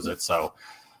who knows it. So.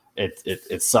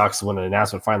 It sucks when the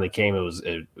announcement finally came.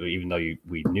 Even though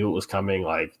we knew it was coming,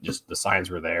 like just the signs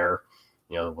were there.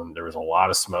 When there was a lot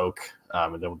of smoke,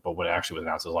 but when it actually was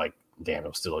announced, it was like, damn, it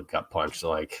was still a gut punch. So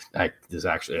like,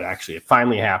 it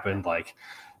finally happened. Like,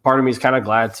 part of me is kind of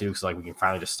glad too, because like we can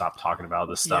finally just stop talking about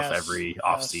this stuff Yes, every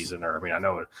off season. Or I mean, I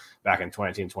know back in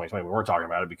 2019, 2020, we weren't talking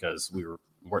about it because we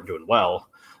weren't doing well.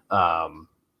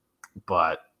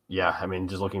 But yeah, I mean,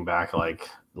 just looking back, like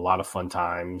a lot of fun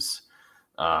times.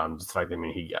 Just the fact that,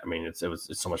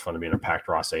 it's so much fun to be in a packed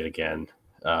Ross State again.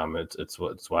 It's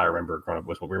what I remember growing up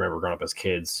with. What we remember growing up as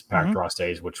kids, packed Ross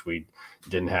State, which we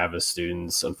didn't have as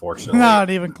students, unfortunately. Not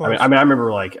even close. I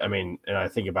remember and I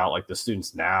think about like the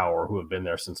students now or who have been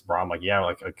there since Brom. Like, yeah,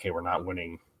 like okay, we're not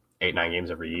winning 8-9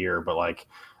 games every year, but like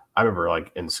I remember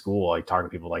like in school, like talking to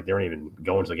people like they weren't even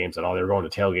going to the games at all. They were going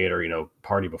to tailgate or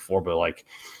party before, but like.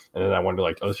 And then I wonder,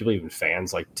 like, are those people even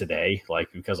fans like today? Like,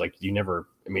 because like you never.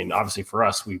 I mean, obviously for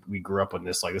us, we grew up with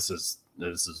this. Like, this is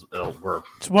it's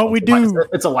what we do.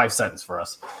 It's a life sentence for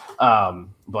us. But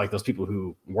like those people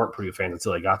who weren't Purdue fans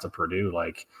until they got to Purdue,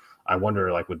 like I wonder,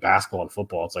 like with basketball and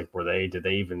football, it's like did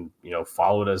they even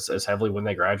follow it as heavily when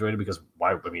they graduated? Because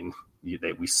why? I mean,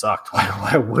 we sucked.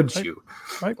 Why would you?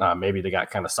 Right. Maybe they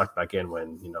got kind of sucked back in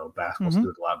when basketball's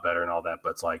doing a lot better and all that.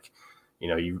 But it's like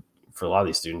for a lot of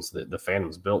these students, the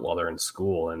fandom's built while they're in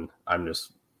school, and I'm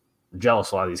just jealous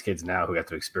of a lot of these kids now who got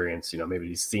to experience, maybe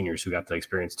these seniors who got to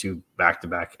experience 2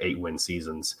 back-to-back 8-win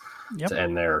seasons to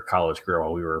end their college career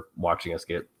while we were watching us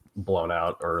get blown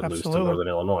out or lose to Northern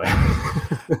Illinois.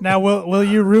 Now, will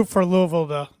you root for Louisville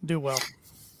to do well,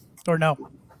 or no?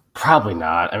 Probably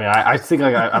not. I mean, I think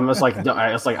like I'm just like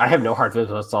I have no hard feelings.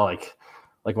 I saw like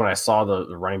when I saw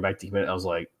the running back decommit, I was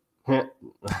like,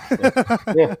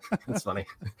 yeah, that's funny.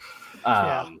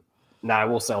 Now I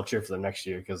will say I'll cheer for them next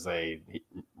year because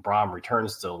Brom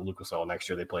returns to Lucas Oil next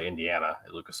year. They play Indiana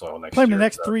at Lucas Oil next year. Play them the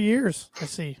next 3 years. I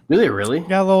see. Do they really?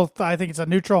 Got a little. I think it's a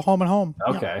neutral home and home.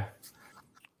 Okay.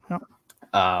 Yep.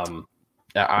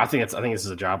 I think this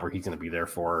is a job where he's going to be there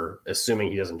for,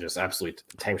 assuming he doesn't just absolutely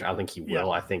tank. I don't think he will. Yeah.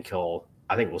 I think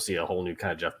we'll see a whole new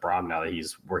kind of Jeff Brom now that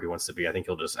he's where he wants to be. I think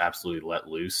he'll just absolutely let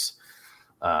loose.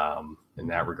 In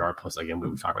that regard, plus again, we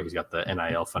talked about he's got the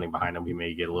NIL funding behind him. We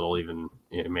may get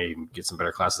may get some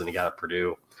better classes than he got at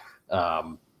Purdue.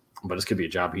 But this could be a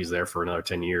job he's there for another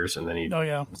 10 years, and then he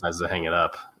decides to hang it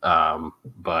up.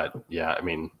 But yeah, I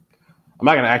mean, I'm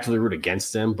not going to actively root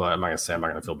against him, but I'm not going to say I'm not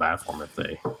going to feel bad for him if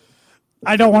they.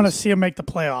 I don't want to see him make the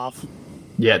playoff.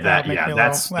 Yeah, that'd make you a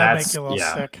little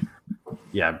sick.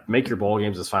 Yeah, make your bowl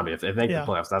games is fine, but if they make the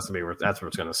playoffs, that's where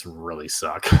it's going to really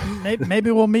suck. Maybe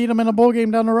we'll meet them in a bowl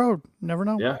game down the road. Never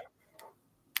know. Yeah.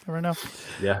 Never know.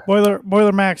 Yeah.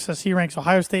 Boiler Max says he ranks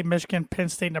Ohio State, Michigan, Penn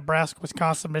State, Nebraska,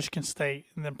 Wisconsin, Michigan State,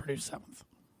 and then Purdue 7th.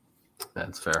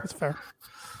 That's fair. That's fair.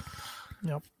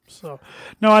 Yep. So,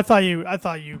 no, I thought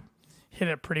you hit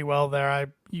it pretty well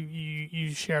there.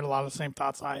 You shared a lot of the same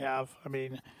thoughts I have. I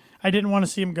mean, I didn't want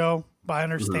to see him go, but I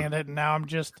understand it, and now I'm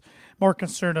just more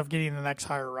concerned of getting the next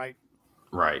hire right.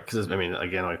 Right, because I mean,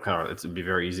 again, like it'd be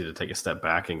very easy to take a step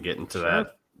back and get into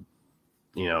that.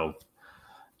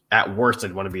 At worst,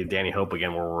 I'd want to be Danny Hope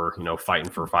again, where we're fighting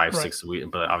for 5-6 weeks.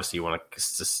 But obviously, you want to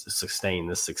sustain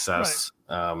this success.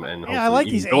 Right. And I like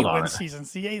these 8-win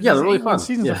seasons. They're really fun.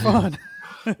 Seasons are fun.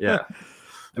 Yeah,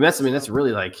 that's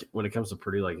really like when it comes to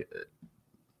Purdue, like.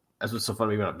 That's what's so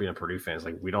fun about being a Purdue fan. Is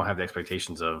like we don't have the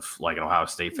expectations of like an Ohio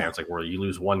State fan. It's like where you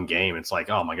lose one game, it's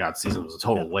like, oh my god, season was a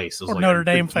total waste. It was or like Notre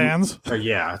Dame fans.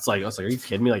 Yeah, it's like I was like, are you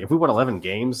kidding me? Like if we won 11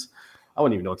 games, I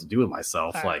wouldn't even know what to do with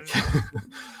myself. Like,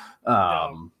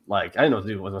 like I didn't know what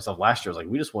to do with myself last year. I was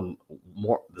like, we just won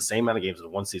the same amount of games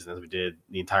in one season as we did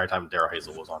the entire time Darrell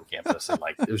Hazel was on campus, and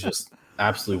like it was just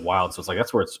absolutely wild. So it's like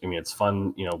that's where it's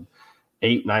fun.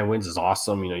 8-9 wins is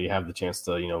awesome. You have the chance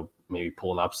to maybe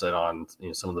pull an upset on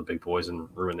some of the big boys and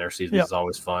ruin their season. Is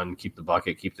always fun. Keep the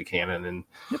bucket, keep the cannon,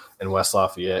 and West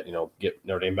Lafayette. Get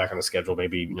Notre Dame back on the schedule.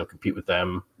 Maybe compete with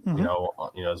them.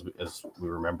 As we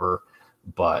remember.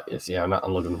 But I'm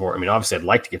looking for. I mean, obviously, I'd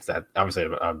like to get to that. Obviously,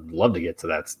 I'd love to get to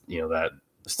that. That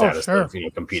status of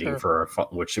competing for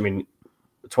which I mean.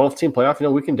 12-team playoff,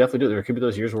 we can definitely do it. There could be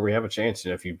those years where we have a chance.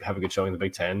 If you have a good showing in the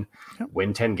Big Ten,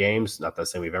 win 10 games. Not that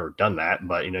saying we've ever done that,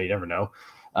 but you never know.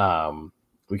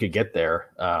 We could get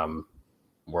there.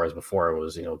 Whereas before it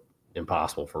was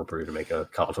impossible for Purdue to make a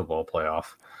college football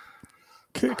playoff.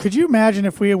 Could you imagine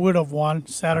if we would have won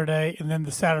Saturday and then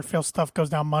the Satterfield stuff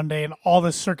goes down Monday and all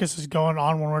this circus is going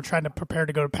on when we're trying to prepare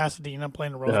to go to Pasadena and play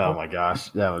in the Rose Bowl? Oh my gosh,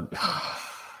 that would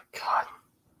God.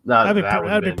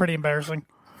 That'd be pretty embarrassing.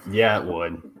 Yeah, it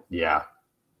would. Yeah.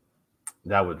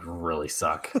 That would really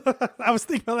suck. I was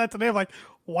thinking about that today. I'm like,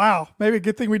 wow, maybe a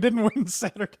good thing we didn't win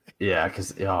Saturday. Yeah,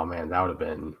 because, oh, man, that would have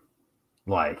been,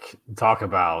 like, talk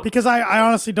about. Because I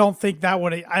honestly don't think I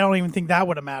don't even think that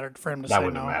would have mattered for him to say no.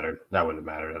 That wouldn't have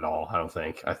mattered at all, I don't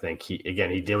think. I think he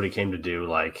did what he came to do.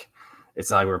 Like,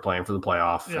 it's not like we're playing for the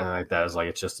playoff. Yeah. And like that is like,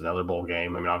 it's just another bowl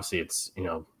game. I mean, obviously it's,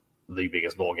 the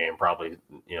biggest bowl game probably,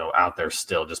 out there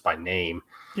still just by name.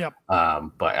 Yep.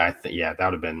 But I think, that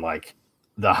would have been like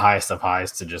the highest of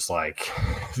highs to just like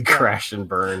crash and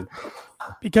burn.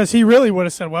 Because he really would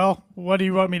have said, well, what do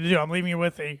you want me to do? I'm leaving you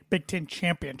with a Big Ten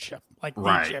championship, like the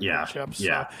championship.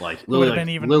 Yeah. So like it would have been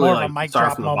even more of a mic start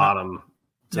drop from moment. the bottom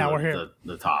to Now we're here.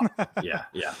 The top. Yeah.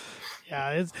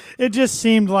 Yeah, it just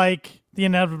seemed like the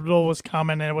inevitable was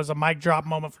coming, and it was a mic drop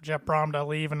moment for Jeff Brom to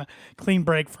leave and a clean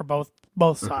break for both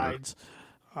sides.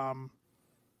 And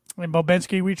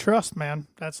Bobinski, we trust, man.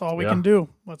 That's all we can do.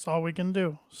 That's all we can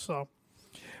do. So,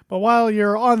 but while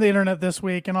you're on the internet this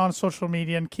week and on social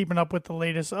media and keeping up with the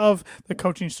latest of the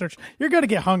coaching search, you're going to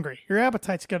get hungry. Your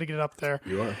appetite's got to get up there.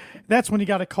 You are. That's when you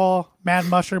got to call Mad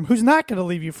Mushroom, who's not going to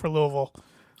leave you for Louisville.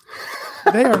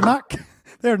 They are not.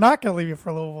 They're not going to leave you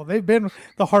for Louisville. They've been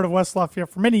the heart of West Lafayette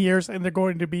for many years, and they're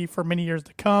going to be for many years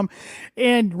to come.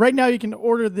 And right now you can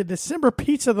order the December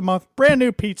pizza of the month, brand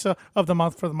new pizza of the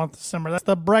month for the month of December. That's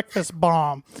the Breakfast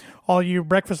Bomb. All you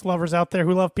breakfast lovers out there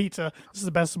who love pizza, this is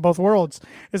the best of both worlds.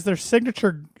 It's their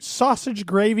signature sausage,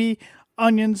 gravy,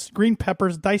 onions, green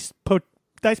peppers, diced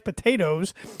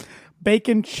potatoes,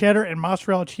 bacon, cheddar, and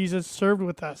mozzarella cheeses served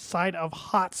with a side of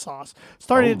hot sauce.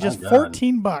 Starting at just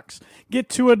 $14. Get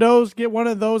two of those, get one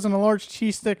of those and a large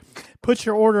cheese stick. Put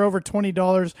your order over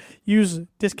 $20. Use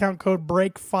discount code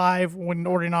BREAK5 when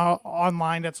ordering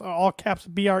online. That's all caps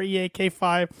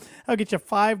BREAK5. I'll get you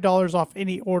 $5 off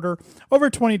any order over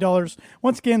 $20.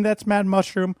 Once again, that's Mad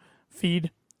Mushroom.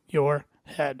 Feed your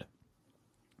head.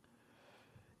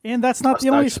 And that's not the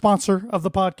only sponsor of the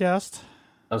podcast.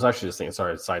 I was actually just thinking,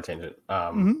 sorry, side tangent.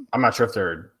 I'm not sure if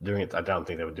they're doing it. I don't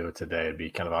think they would do it today. It'd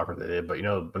be kind of awkward if they did. But,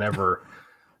 whenever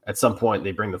at some point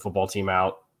they bring the football team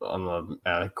out on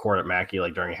the court at Mackey,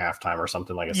 like during halftime or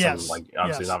something like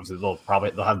obviously they'll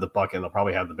have the bucket and they'll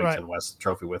probably have the Big Ten West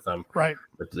trophy with them. Right.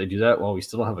 But do they do that? Well, we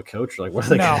still don't have a coach. Like, what are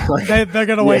they? No, they're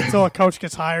going to wait until a coach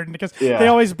gets hired because they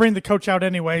always bring the coach out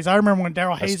anyways. I remember when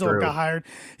Darrell Hazel got hired,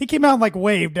 he came out and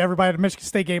waved to everybody at the Michigan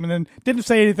State game and then didn't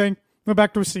say anything. Went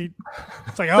back to his seat.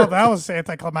 It's like, oh, that was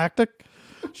anticlimactic.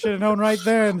 Should have known right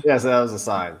then. Yes, that was a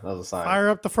sign. Fire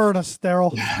up the furnace,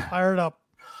 Darrell. Fire it up.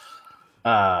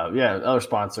 Another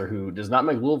sponsor who does not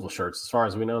make Louisville shirts, as far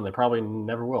as we know, and they probably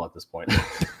never will at this point.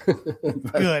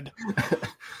 Good.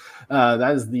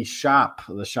 That is the Shop.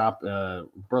 The Shop, World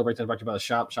Breakdown brought to you by the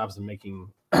Shop. Shop has been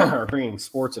bringing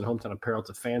sports and hometown apparel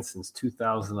to fans since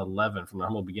 2011. From their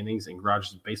humble beginnings in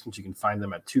garages and basements, you can find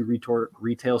them at 2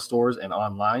 retail stores and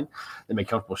online. They make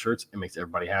comfortable shirts. It makes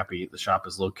everybody happy. The Shop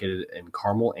is located in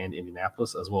Carmel and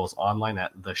Indianapolis, as well as online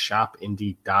at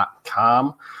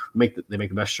theshopindy.com. They make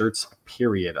the best shirts,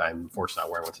 period. I'm unfortunately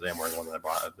not wearing one today. I'm wearing one that I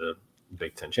bought at the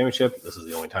Big Ten Championship. This is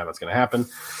the only time that's going to happen.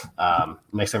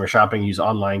 Next time you're shopping, use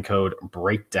online code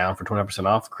BREAKDOWN for 20%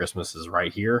 off. Christmas is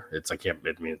right here. It's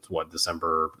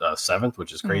December 7th,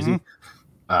 which is crazy.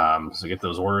 So get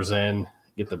those orders in.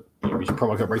 Get the use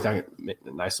promo code BREAKDOWN. Get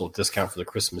a nice little discount for the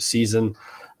Christmas season.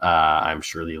 I'm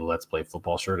sure the Let's Play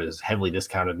Football shirt is heavily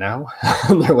discounted now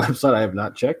on their website. I have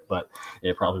not checked, but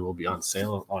it probably will be on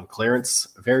sale on clearance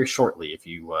very shortly if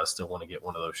you still want to get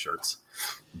one of those shirts.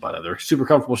 But they're super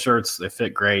comfortable shirts. They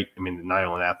fit great. I mean, not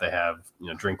only that, they have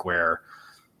drinkware,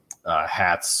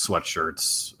 hats,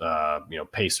 sweatshirts,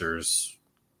 Pacers,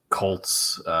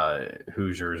 Colts,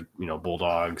 Hoosiers,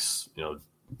 Bulldogs,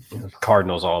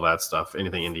 Cardinals, all that stuff.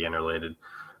 Anything Indiana related,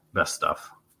 best stuff.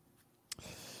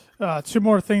 Two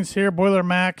more things here. Boiler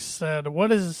Max said,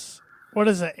 what is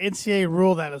an NCAA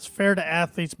rule that is fair to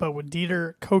athletes but would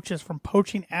deter coaches from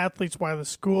poaching athletes while the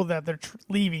school that they're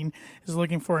leaving is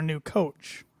looking for a new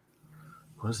coach?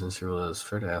 What is an NCAA rule that is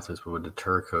fair to athletes but would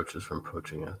deter coaches from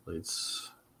poaching athletes?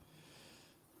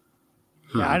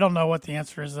 Yeah, I don't know what the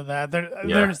answer is to that.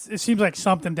 It seems like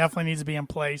something definitely needs to be in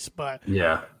place, but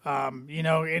and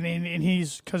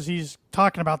he's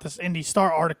talking about this Indy Star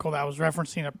article that was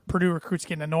referencing a Purdue recruits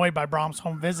getting annoyed by Brom's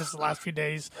home visits the last few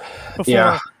days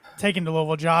before taking the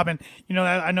Louisville job, and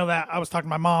I know that I was talking to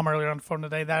my mom earlier on the phone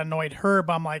today that annoyed her,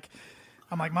 but I'm like,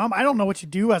 Mom, I don't know what you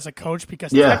do as a coach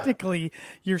because technically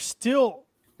you're still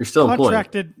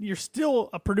contracted, employed. You're still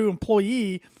a Purdue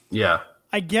employee. Yeah.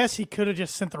 I guess he could have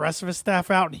just sent the rest of his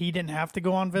staff out and he didn't have to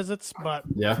go on visits, but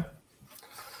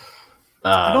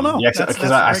I don't know. Yeah,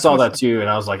 because I saw that too, and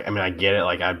I was like, I get it.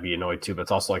 Like, I'd be annoyed too, but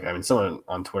it's also like, someone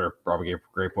on Twitter probably gave a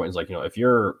great point. It's like, if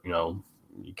you're,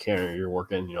 you're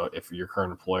working, if your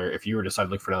current employer, if you were deciding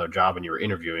to look for another job and you were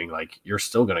interviewing, like, you're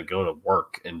still going to go to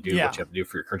work and do what you have to do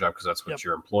for your current job because that's what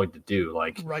you're employed to do.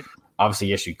 Like, obviously,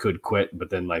 yes, you could quit, but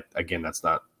then, like, again, that's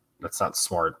not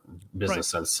smart business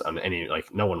sense on any,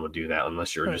 like, no one would do that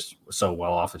unless you're just so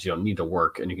well off that you don't need to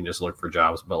work and you can just look for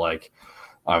jobs. But like,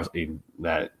 obviously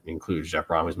that includes Jeff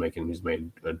Brohm, who's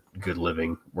made a good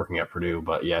living working at Purdue.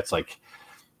 But yeah, it's like,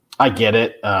 I get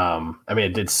it. I mean,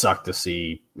 it did suck to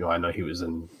see, I know he was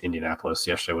in Indianapolis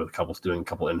yesterday with doing a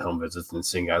couple in-home visits and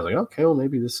seeing guys like, okay, well,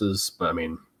 maybe this is, but I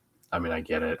mean, I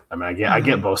get it. I mean, I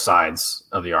get both sides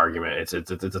of the argument. It's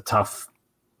a tough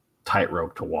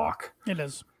tightrope to walk. It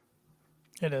is.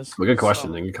 But good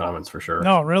questions and good comments for sure.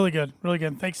 No, really good.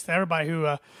 Thanks to everybody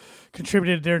who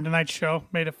contributed during tonight's show.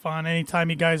 Made it fun. Anytime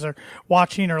you guys are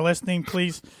watching or listening,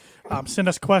 please send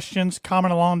us questions,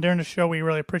 comment along during the show. We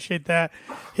really appreciate that.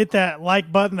 Hit that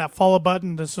like button, that follow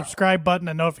button, the subscribe button,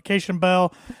 the notification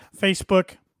bell,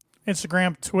 Facebook,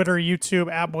 Instagram, Twitter,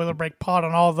 YouTube, at Boilerbrake Pod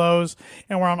on all those.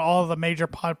 And we're on all of the major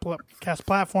podcast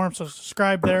platforms. So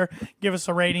subscribe there. Give us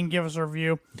a rating. Give us a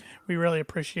review. We really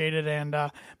appreciate it. And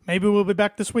maybe we'll be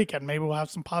back this weekend. Maybe we'll have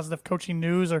some positive coaching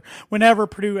news, or whenever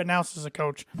Purdue announces a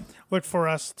coach, look for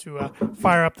us to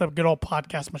fire up the good old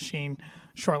podcast machine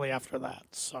shortly after that.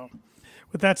 So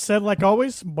with that said, like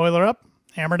always, boiler up,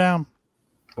 hammer down.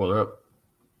 Boiler up.